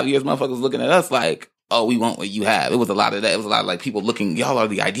first 5 years, motherfuckers looking at us like, oh, we want what you have. It was a lot of that. It was a lot of like people looking, y'all are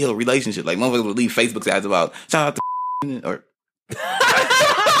the ideal relationship. Like motherfuckers would leave Facebook ads about shout out to or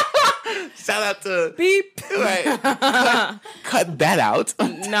shout out to beep. Right. Cut that out.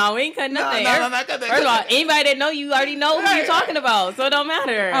 No, we ain't cutting nothing. No, not cut that. First of all, anybody that know you already know who you're talking about, so it don't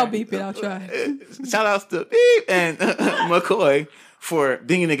matter. I'll beep it. I'll try. Shout outs to Beep and McCoy for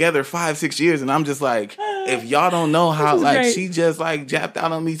being together 5-6 years, and I'm just like, if y'all don't know how, like, great. She just like japped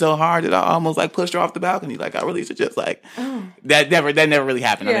out on me so hard that I almost like pushed her off the balcony. Like, I really should just like that never really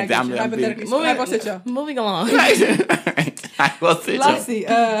happened. Yeah, moving along. I will sit. Lassie,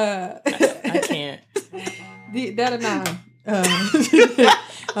 I can't. That or nine.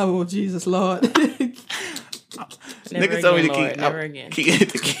 Oh Jesus Lord. Niggas told me to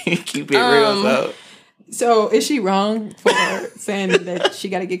keep it real. So is she wrong for saying that she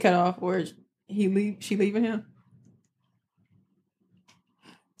got to get cut off, or she leaving him?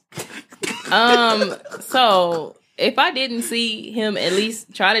 So if I didn't see him at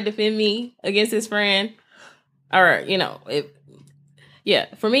least try to defend me against his friend, or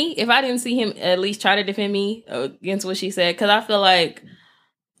for me, if I didn't see him at least try to defend me against what she said, because I feel like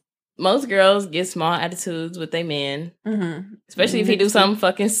most girls get small attitudes with their man, especially if he do something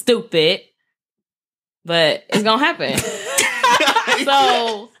fucking stupid. But it's gonna happen.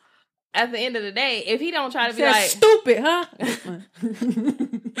 So at the end of the day, if he don't try to be like stupid, huh?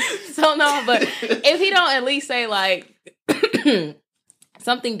 So no, but if he don't at least say like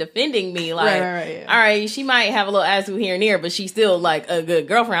something defending me. Like, right, all right, she might have a little attitude here and there, but she's still like a good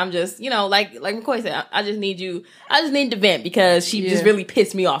girlfriend. I'm just, like McCoy said, I just need to vent because she just really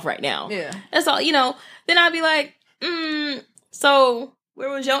pissed me off right now. Yeah. That's all, Then I'd be like, so where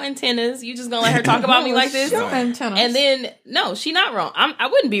was your antennas? You just gonna let her talk about me like this? Your antennas. And then, no, she not wrong. I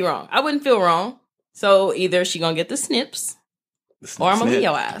wouldn't be wrong. I wouldn't feel wrong. So either she gonna get the snips, or I'm gonna leave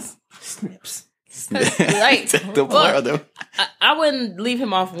your ass. Snips. Like, the plural. I wouldn't leave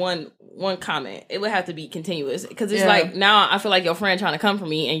him off one comment. It would have to be continuous because it's like now I feel like your friend trying to come for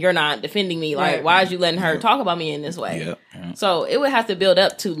me and you're not defending me. Like, why is you letting her talk about me in this way? Yeah. So it would have to build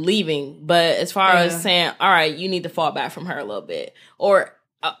up to leaving. But as far as saying, all right, you need to fall back from her a little bit, or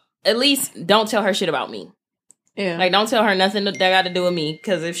at least don't tell her shit about me. Yeah, like don't tell her nothing that got to do with me.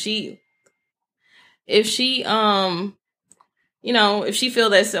 Because if she if she feel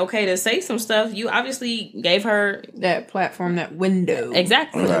that's okay to say some stuff, you obviously gave her that platform, that window.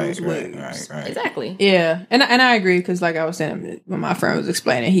 Exactly. Right. Exactly. Yeah. And I agree because like I was saying, when my friend was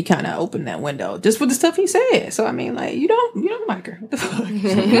explaining, he kind of opened that window just for the stuff he said. So, I mean, like, you don't like her. What the fuck?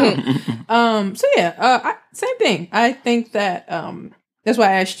 So yeah, same thing. I think that, that's why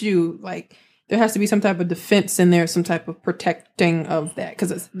I asked you, like, there has to be some type of defense in there, some type of protecting of that.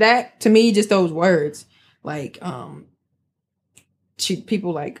 Cause that to me, just those words, like,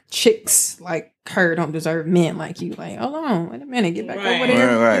 people like chicks like her don't deserve men like you. Like, hold on, wait a minute, get back over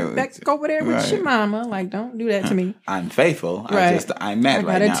there, get back over there with your mama. Like, don't do that to me. I'm faithful. I'm mad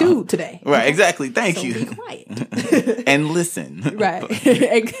right now. I got a tube today. Right, exactly. Thank so you. Be quiet and listen. Right.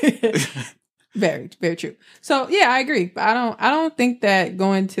 Very, very true. So yeah, I agree. But I don't think that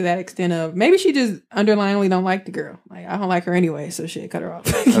going to that extent of maybe she just underlyingly don't like the girl. Like, I don't like her anyway, so shit, cut her off.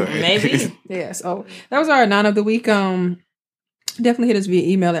 Maybe. Yeah. So that was our 9 of the week. Definitely hit us via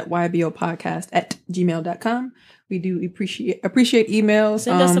email at ybopodcast@gmail.com. We do appreciate emails.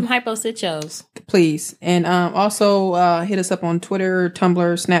 Send us some hypo-sit-shows. Please. And also hit us up on Twitter, Tumblr,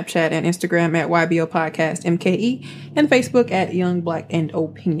 Snapchat, and Instagram at YBO Podcast MKE, and Facebook at Young, Black, and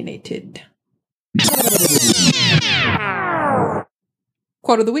Opinionated.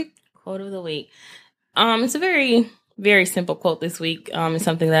 Quote of the week. Quote of the week. It's a very, very simple quote this week. It's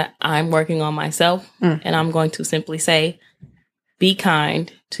something that I'm working on myself, and I'm going to simply say, be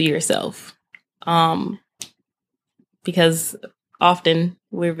kind to yourself. Because often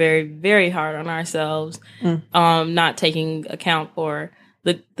we're very, very hard on ourselves, not taking account for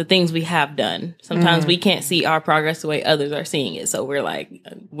the things we have done. Sometimes we can't see our progress the way others are seeing it. So we're like,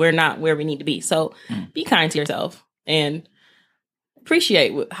 we're not where we need to be. So be kind to yourself and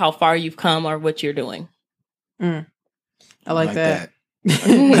appreciate how far you've come or what you're doing. I like that.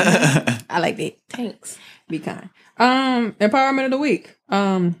 I like that. Thanks. Be kind. Empowerment of the week.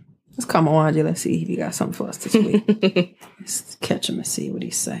 Let's come on, Angie. Let's see if you got something for us this week. Let's catch him and see what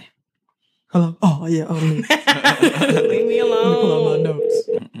he say. Hello. Oh yeah. Oh, leave me alone. Let me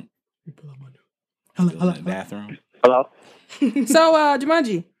pull out my notes. Hello. Bathroom. Hello. So,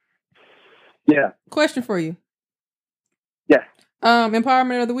 Jumanji. Yeah. Question for you. Yeah.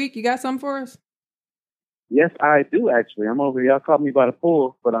 Empowerment of the week. You got something for us? Yes, I do actually. I'm over here. Y'all caught me by the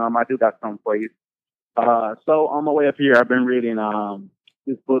pool, but I do got something for you. So on my way up here, I've been reading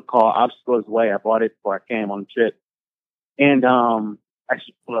this book called Obstacles Way. I bought it before I came on the trip, and I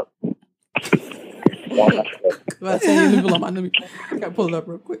should pull up. I gotta pull it up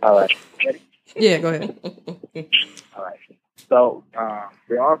real quick. All right. Ready? Yeah, go ahead. All right. So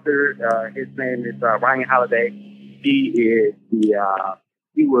the author, his name is Ryan Holiday. He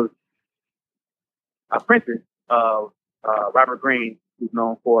was apprentice of Robert Greene, who's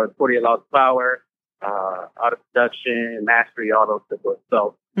known for 48 Laws of Power, Art of Seduction, Mastery, all those good books.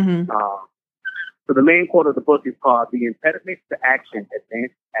 So, so the main quote of the book is called "The impediment to action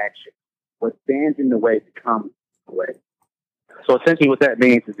advances action. What stands in the way becomes the way." So essentially what that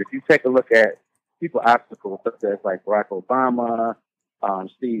means is if you take a look at people's obstacles, such as like Barack Obama,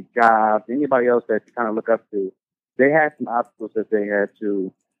 Steve Jobs, anybody else that you kind of look up to, they had some obstacles that they had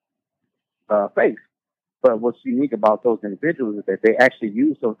to face. But what's unique about those individuals is that they actually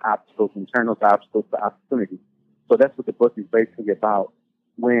use those obstacles and turn those obstacles to opportunities. So that's what the book is basically about.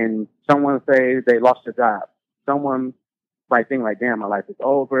 When someone says they lost their job, someone might think like, damn, my life is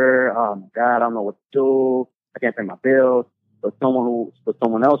over. Oh my God, I don't know what to do. I can't pay my bills. But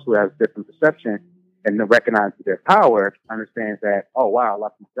someone else who has a different perception and then recognizes their power understands that, oh wow, I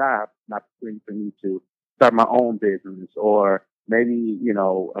lost my job. It's an opportunity for me to start my own business, or maybe,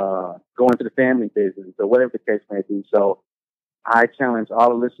 go into the family business, or whatever the case may be. So I challenge all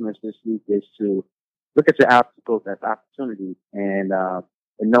the listeners this week is to look at your obstacles as opportunities and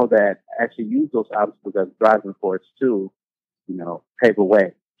know that actually use those obstacles as driving force too, pave the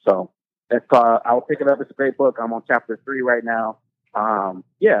way. So that's called, I'll pick it up. It's a great book. I'm on chapter 3 right now.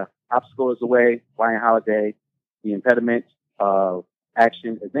 Obstacle is the way, Ryan Holiday, the impediment of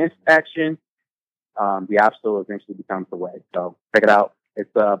action, advanced action. The obstacle eventually becomes the way. So check it out. It's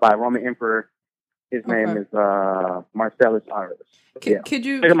by Roman Emperor. His name is Marcellus Aurelius. Could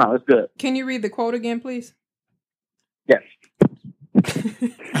you check him out? It's good. Can you read the quote again, please? Yes.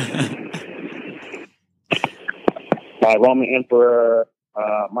 By Roman Emperor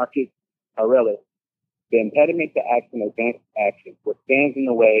Marcus Aurelius. The impediment to action, advanced action. What stands in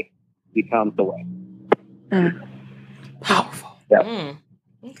the way becomes the way. Powerful. Yep.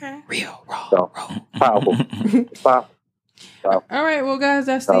 Okay. Real, raw, So, powerful. It's powerful. So, all right, well, guys,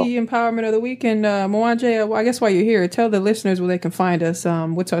 that's the empowerment of the week. And Mwanje, I guess while you're here, tell the listeners where they can find us.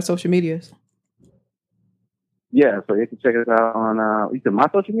 What's our social medias? Yeah, so you can check us out on either my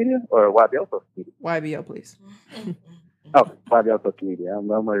social media or YBL social media. YBL, please. Okay, YBL social media. I'm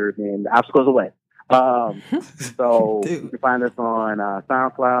the obstacles away. So you can find us on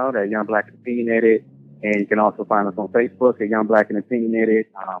SoundCloud at Young Black and Opinionated, and you can also find us on Facebook at Young Black and Opinionated,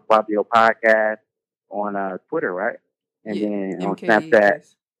 YBL Podcast on Twitter, right? And then on MKE, Snapchat,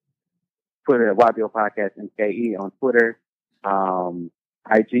 yes. Twitter, YBL Podcast MKE on Twitter.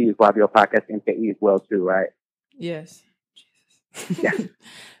 IG is YBL Podcast MKE as well too, right? Yes. Yeah.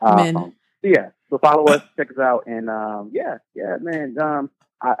 Men. So follow us, check us out, and man.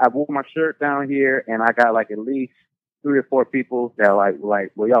 I wore my shirt down here, and I got like at least 3 or 4 people that are like,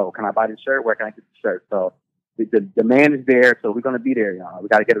 well, yo, can I buy this shirt? Where can I get the shirt? So the demand is there, so we're gonna be there, y'all. We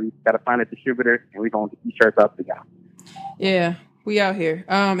gotta find a distributor, and we're gonna get these shirts up to y'all. Yeah, we out here.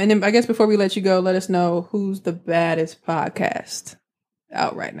 And then I guess before we let you go, let us know who's the baddest podcast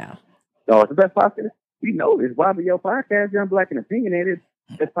out right now. So it's the best podcast. We know this YBO Podcast, Young Black and Opinionated.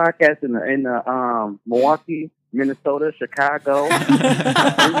 Best podcast in the Milwaukee, Minnesota, Chicago,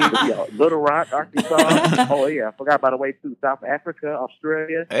 Little Rock, Arkansas. Oh yeah, I forgot by the way too. South Africa,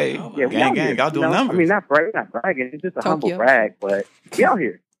 Australia. Hey, yeah, gang, y'all doing numbers. I mean, not bragging. It's just a humble brag, but we out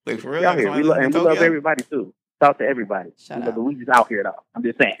here. Like, for real, We out here. We love everybody too. Talk to everybody. We just out here though. I'm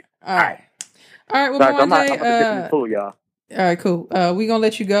just saying. All right. Well, sorry, I'm Mwanje, gonna pull y'all. All right, cool. We're gonna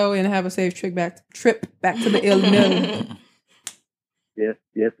let you go and have a safe trip back to the Illinois.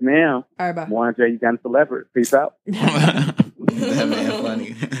 Yes, ma'am. All right, bye. Mwanje, you got to leverage. Peace out. That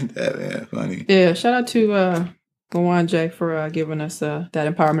man funny. Yeah, shout out to Mwanje for giving us that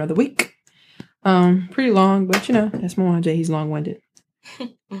empowerment of the week. Pretty long, but that's Mwanje. He's long-winded.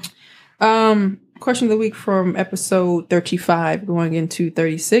 Question of the week from episode 35 going into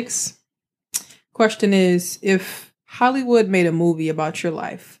 36. Question is, if Hollywood made a movie about your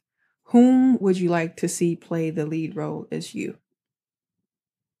life, whom would you like to see play the lead role as you?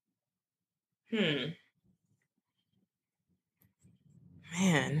 Man.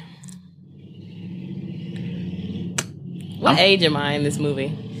 What age am I in this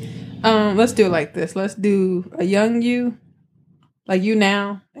movie? Let's do it like this. Let's do a young you, like you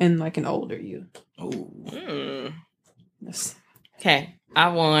now, and like an older you. Yes. Okay. I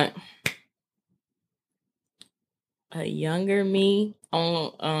want a younger me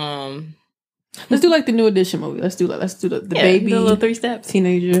on Let's do like the New Edition movie. Let's do the baby, the little 3 steps.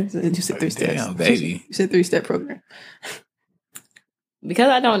 teenager. You said 3 steps. Damn, baby. You said 3-step program. Because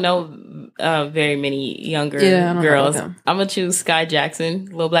I don't know very many younger girls, I'm gonna choose Sky Jackson,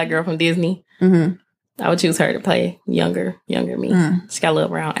 little black girl from Disney. Mm-hmm. I would choose her to play younger me. She got a little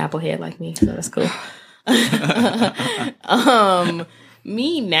round apple head like me, so that's cool.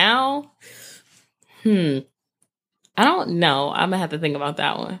 Me now, I don't know. I'm gonna have to think about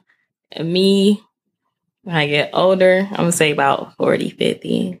that one. And me, when I get older, I'm gonna say about 40,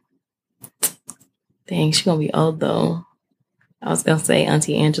 50. Dang, she's gonna be old though. I was gonna say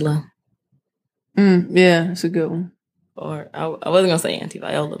Auntie Angela. Yeah, that's a good one. Or I wasn't gonna say Auntie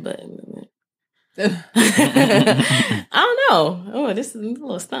Viola, but I don't know. Oh, this is a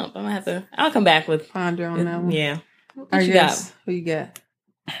little stump. I'm gonna have to. I'll come back with ponder on that one. Yeah. What you got? Who you got?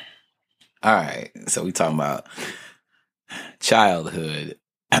 All right, so we talking about childhood.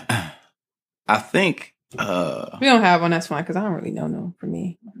 I think we don't have one. That's fine because I don't really know no for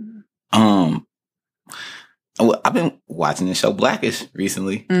me. I've been watching the show Blackish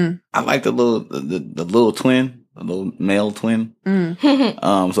recently. I like the little twin, the little male twin.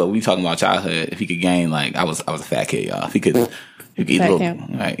 So we talking about childhood. If he could gain, like I was a fat kid, y'all. If he could eat a little,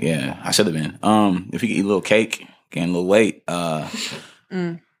 right? Yeah, I should have been. If he could eat a little cake, gain a little weight, throw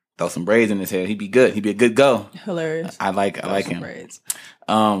some braids in his hair, he'd be good. He'd be a good go. Hilarious. I like him. Braids.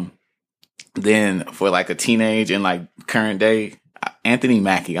 Then for like a teenage and like current day, Anthony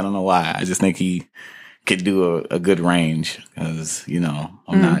Mackie. I don't know why. I just think he could do a good range because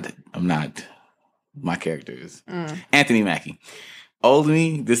I'm not my characters. Anthony Mackie. Old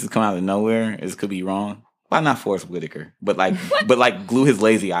me. This is coming out of nowhere. This could be wrong. Why not Forrest Whitaker? But glue his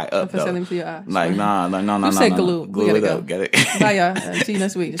lazy eye up. Though. Him to your eye. Like no. You said glue. Glue it up. Get it? Bye, y'all. See you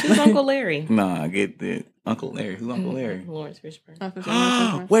next week. Who's Uncle Larry? Nah, get it. Uncle Larry. Who's Uncle Larry? Lawrence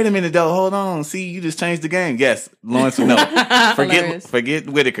Fishburne. Wait a minute, though. Hold on. See, you just changed the game. Yes, Lawrence. No, forget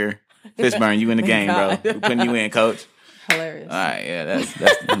Whitaker. Fishburne, you in the game, bro. We're putting you in, coach. Hilarious. All right, yeah, that's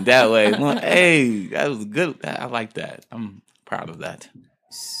that way. Well, hey, that was good. I like that. I'm proud of that.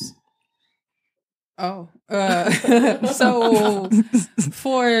 Oh, so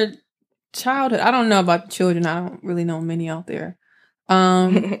for childhood, I don't know about children. I don't really know many out there.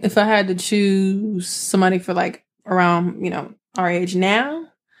 If I had to choose somebody for like around, our age now,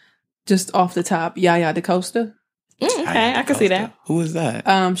 just off the top, Yaya DaCosta. Okay, I can see that. Who is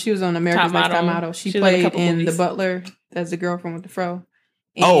that? She was on America's Next Top Model. She played in The Butler as the girlfriend with the fro.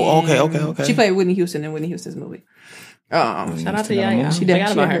 Okay. She played Whitney Houston in Whitney Houston's movie. Shout out to Yaya. She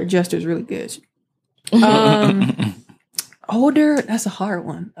her gesture's really good. Older, that's a hard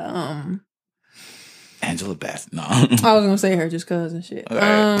one. Angela Bassett. No. I was gonna say her just cause and shit.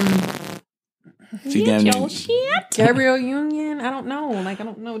 Gabrielle Union. I don't know. I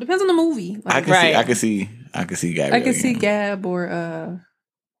don't know. Depends on the movie. I can see Gabrielle. I can see Gab or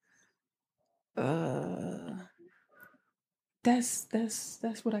That's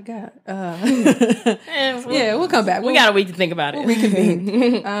what I got. Yeah, we'll come back. We got a week to think about it. We'll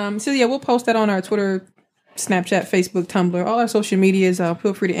reconvene. So yeah, we'll post that on our Twitter, Snapchat, Facebook, Tumblr, all our social medias.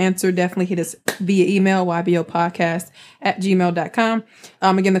 Feel free to answer. Definitely hit us via email, ybopodcast@gmail.com.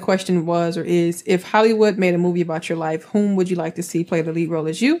 Again, the question was or is, if Hollywood made a movie about your life, whom would you like to see play the lead role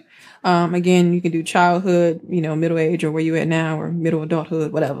as you? Again, you can do childhood, middle age, or where you at now, or middle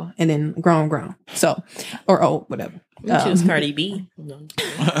adulthood, whatever, and then grown. So, or old, whatever. Choose Cardi B.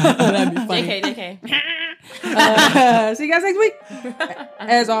 That'd be funny. JK. See you guys next week.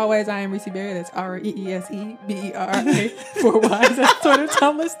 As always, I am Reese Berry. That's REESEBERA. 4 Ys. That's Twitter,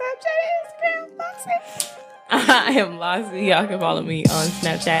 Tumblr, Snapchat, Instagram, Loxy. I am Loxy. Y'all can follow me on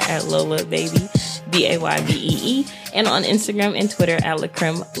Snapchat at Lola Baby, BAYBEE, and on Instagram and Twitter at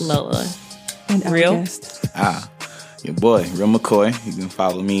LaCreme Lola. And Real? Your boy, Real McCoy. You can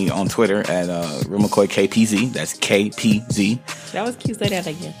follow me on Twitter at Real McCoy KPZ. That's KPZ. That was cute. Say that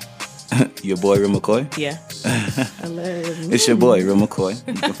again. Your boy, Real McCoy? Yeah. It's your boy, Real McCoy.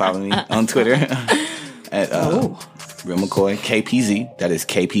 You can follow me on Twitter at Real McCoy KPZ. That is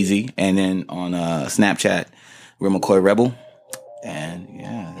KPZ. And then on Snapchat, Real McCoy Rebel. And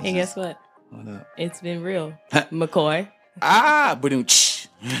yeah. And guess what? What up? It's been real. McCoy. Boom.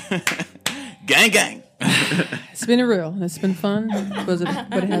 Gang, gang. It's been real. It's been fun, but it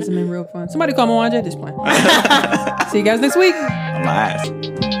hasn't been real fun. Somebody call Mwanje. Just playing. See you guys next week. I'm my ass.